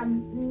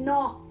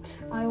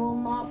will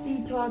not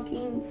be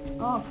talking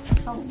about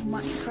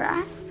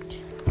Minecraft.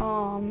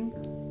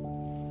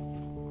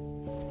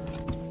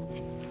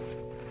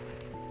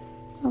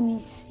 Let me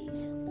see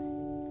something.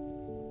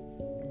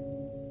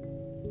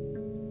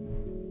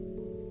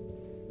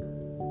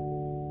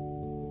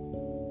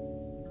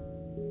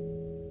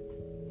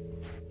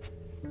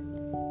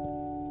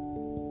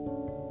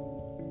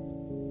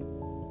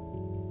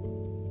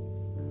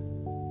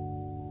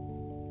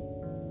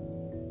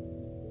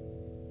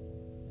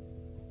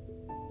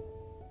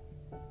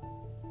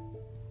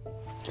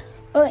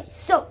 Okay,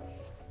 so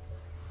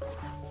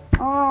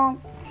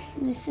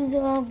this is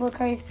the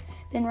book I've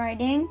been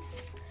writing.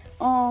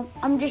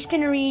 I'm just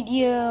gonna read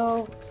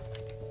you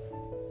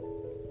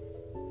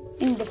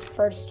in the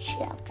first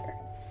chapter.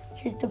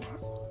 Here's the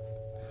prologue.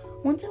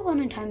 Once upon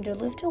a time there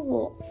lived a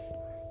wolf.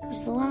 He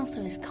was the last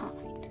of his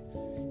kind.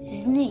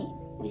 His name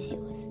was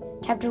Silas.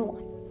 Chapter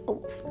 1. A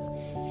wolf.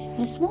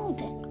 In a small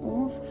den, a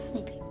wolf was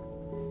sleeping.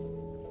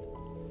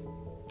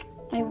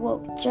 I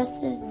woke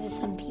just as the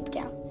sun peeped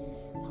out.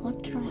 I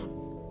looked around.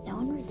 No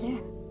one was there.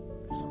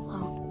 I was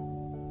alone.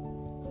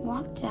 I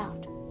walked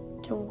out.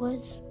 There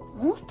was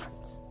wolf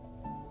prints.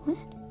 What?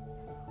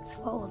 I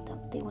followed them.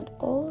 They went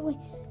all the way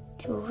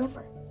to a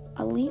river.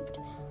 I leaped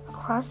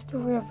across the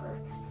river.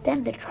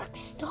 Then the truck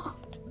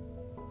stopped.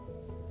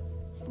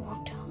 I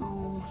walked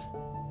home.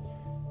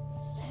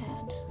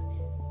 Sad.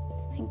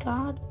 I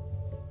got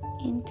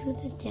into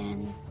the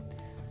den.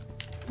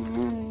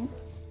 And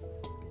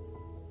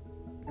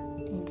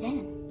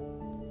then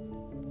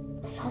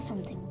I saw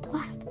something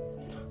black.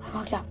 I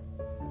walked out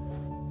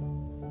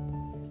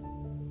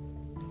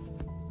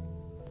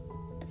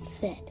and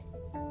said,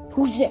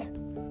 "Who's there?"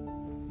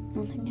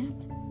 Nothing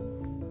happened.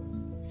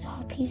 I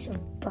saw a piece of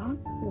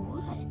burnt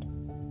wood.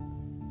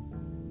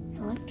 I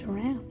looked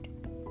around.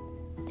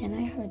 Then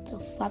I heard the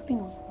flapping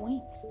of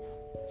wings. It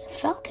was a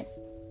falcon.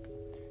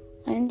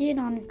 Landed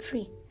on a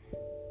tree.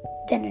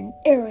 Then an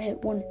arrow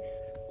hit one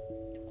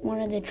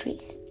of the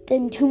trees.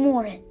 Then 2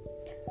 more hit.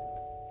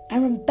 I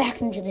ran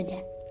back into the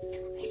den.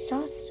 I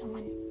saw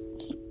someone.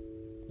 He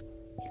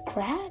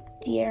grabbed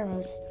the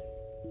arrows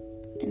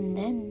and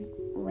then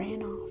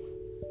ran off.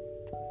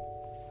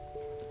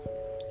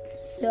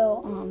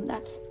 So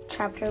that's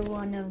chapter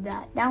 1 of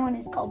that. That one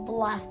is called The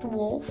Last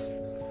Wolf.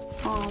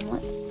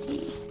 Let's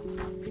see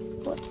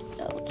what's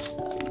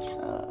outside.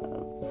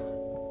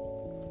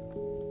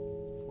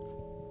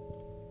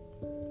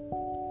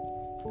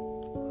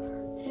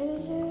 Where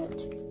is it?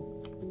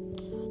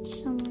 It's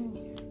somewhere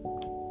here.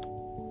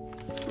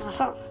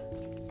 Aha!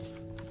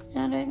 I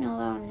didn't know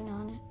that one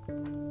on it.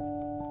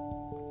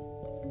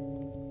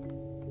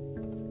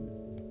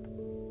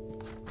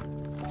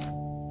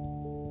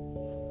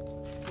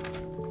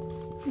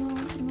 No.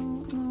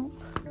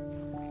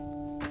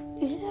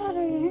 Is that a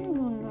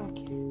handgun back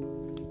here?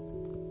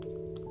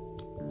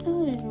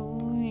 That is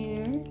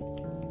weird.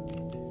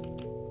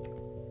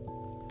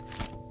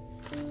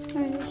 I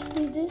just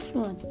see this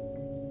one.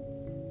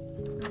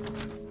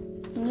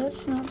 And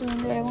that's not the one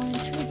that I want to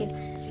show you.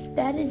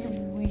 That is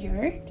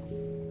weird.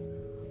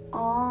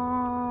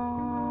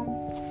 I'll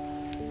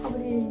put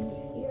it in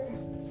here.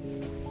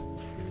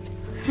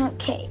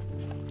 Okay.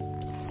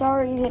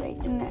 Sorry that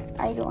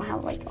I don't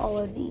have like all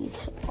of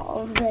these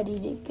all ready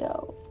to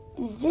go.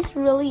 Is this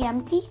really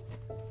empty?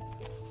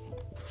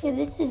 Yeah,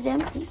 this is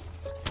empty.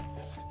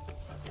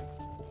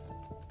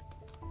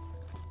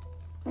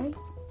 Right?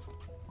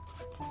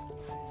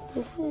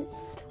 This is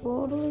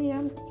totally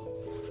empty.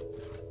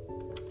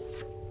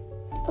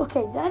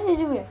 Okay, that is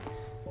weird.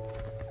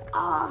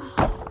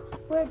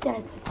 Where did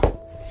I put it?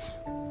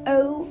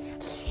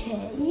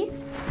 Okay.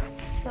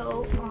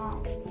 So,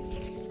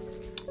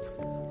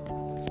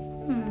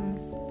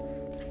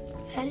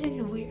 that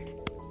is weird.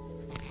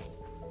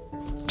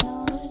 No,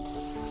 it's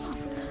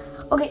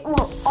not. Okay,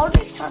 well, I'll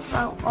just talk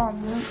about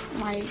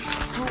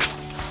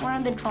one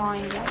of the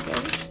drawings I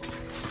did.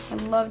 I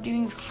love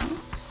doing drawings.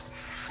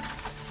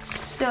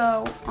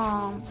 So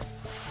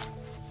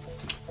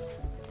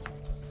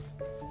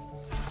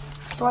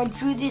I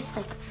drew this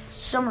like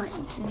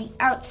submarine to the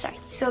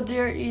outside. So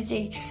there is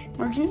a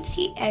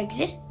emergency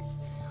exit.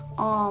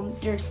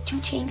 There's 2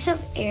 tanks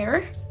of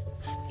air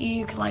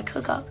you can like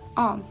hook up.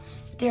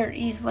 There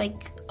is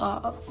like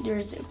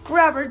there's a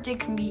grabber that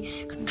can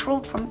be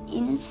controlled from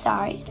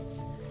inside.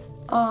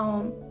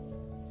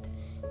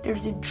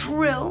 There's a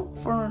drill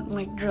for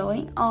like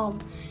drilling.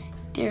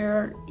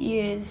 There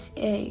is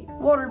a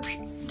water.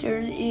 There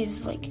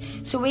is like,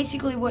 so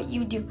basically what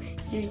you do,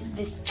 there's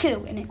this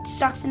tube and it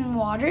sucks in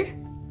water,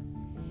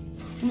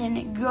 and then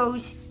it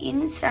goes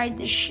inside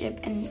the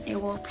ship and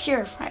it will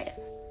purify it.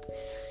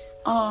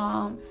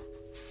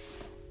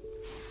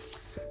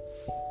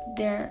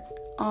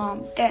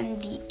 Then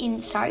the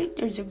inside,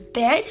 there's a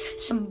bed,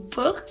 some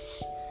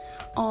books,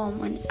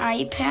 an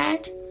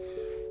iPad,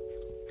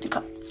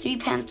 3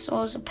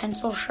 pencils, a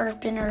pencil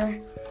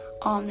sharpener,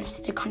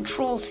 there's the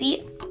control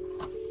seat,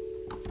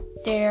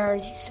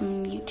 there's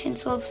some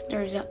utensils,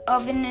 there's an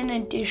oven and a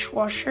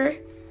dishwasher.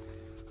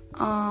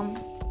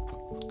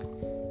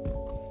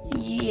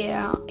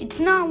 Yeah, it's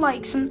not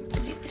like some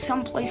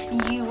place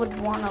you would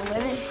want to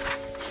live in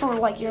for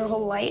like your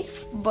whole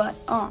life, but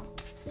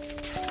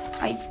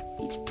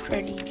it's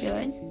pretty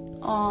good.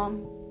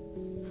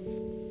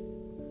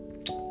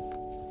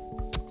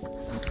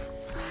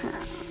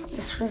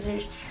 This was a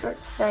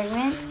short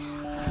segment.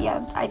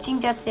 Yeah, I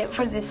think that's it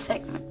for this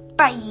segment.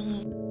 Bye.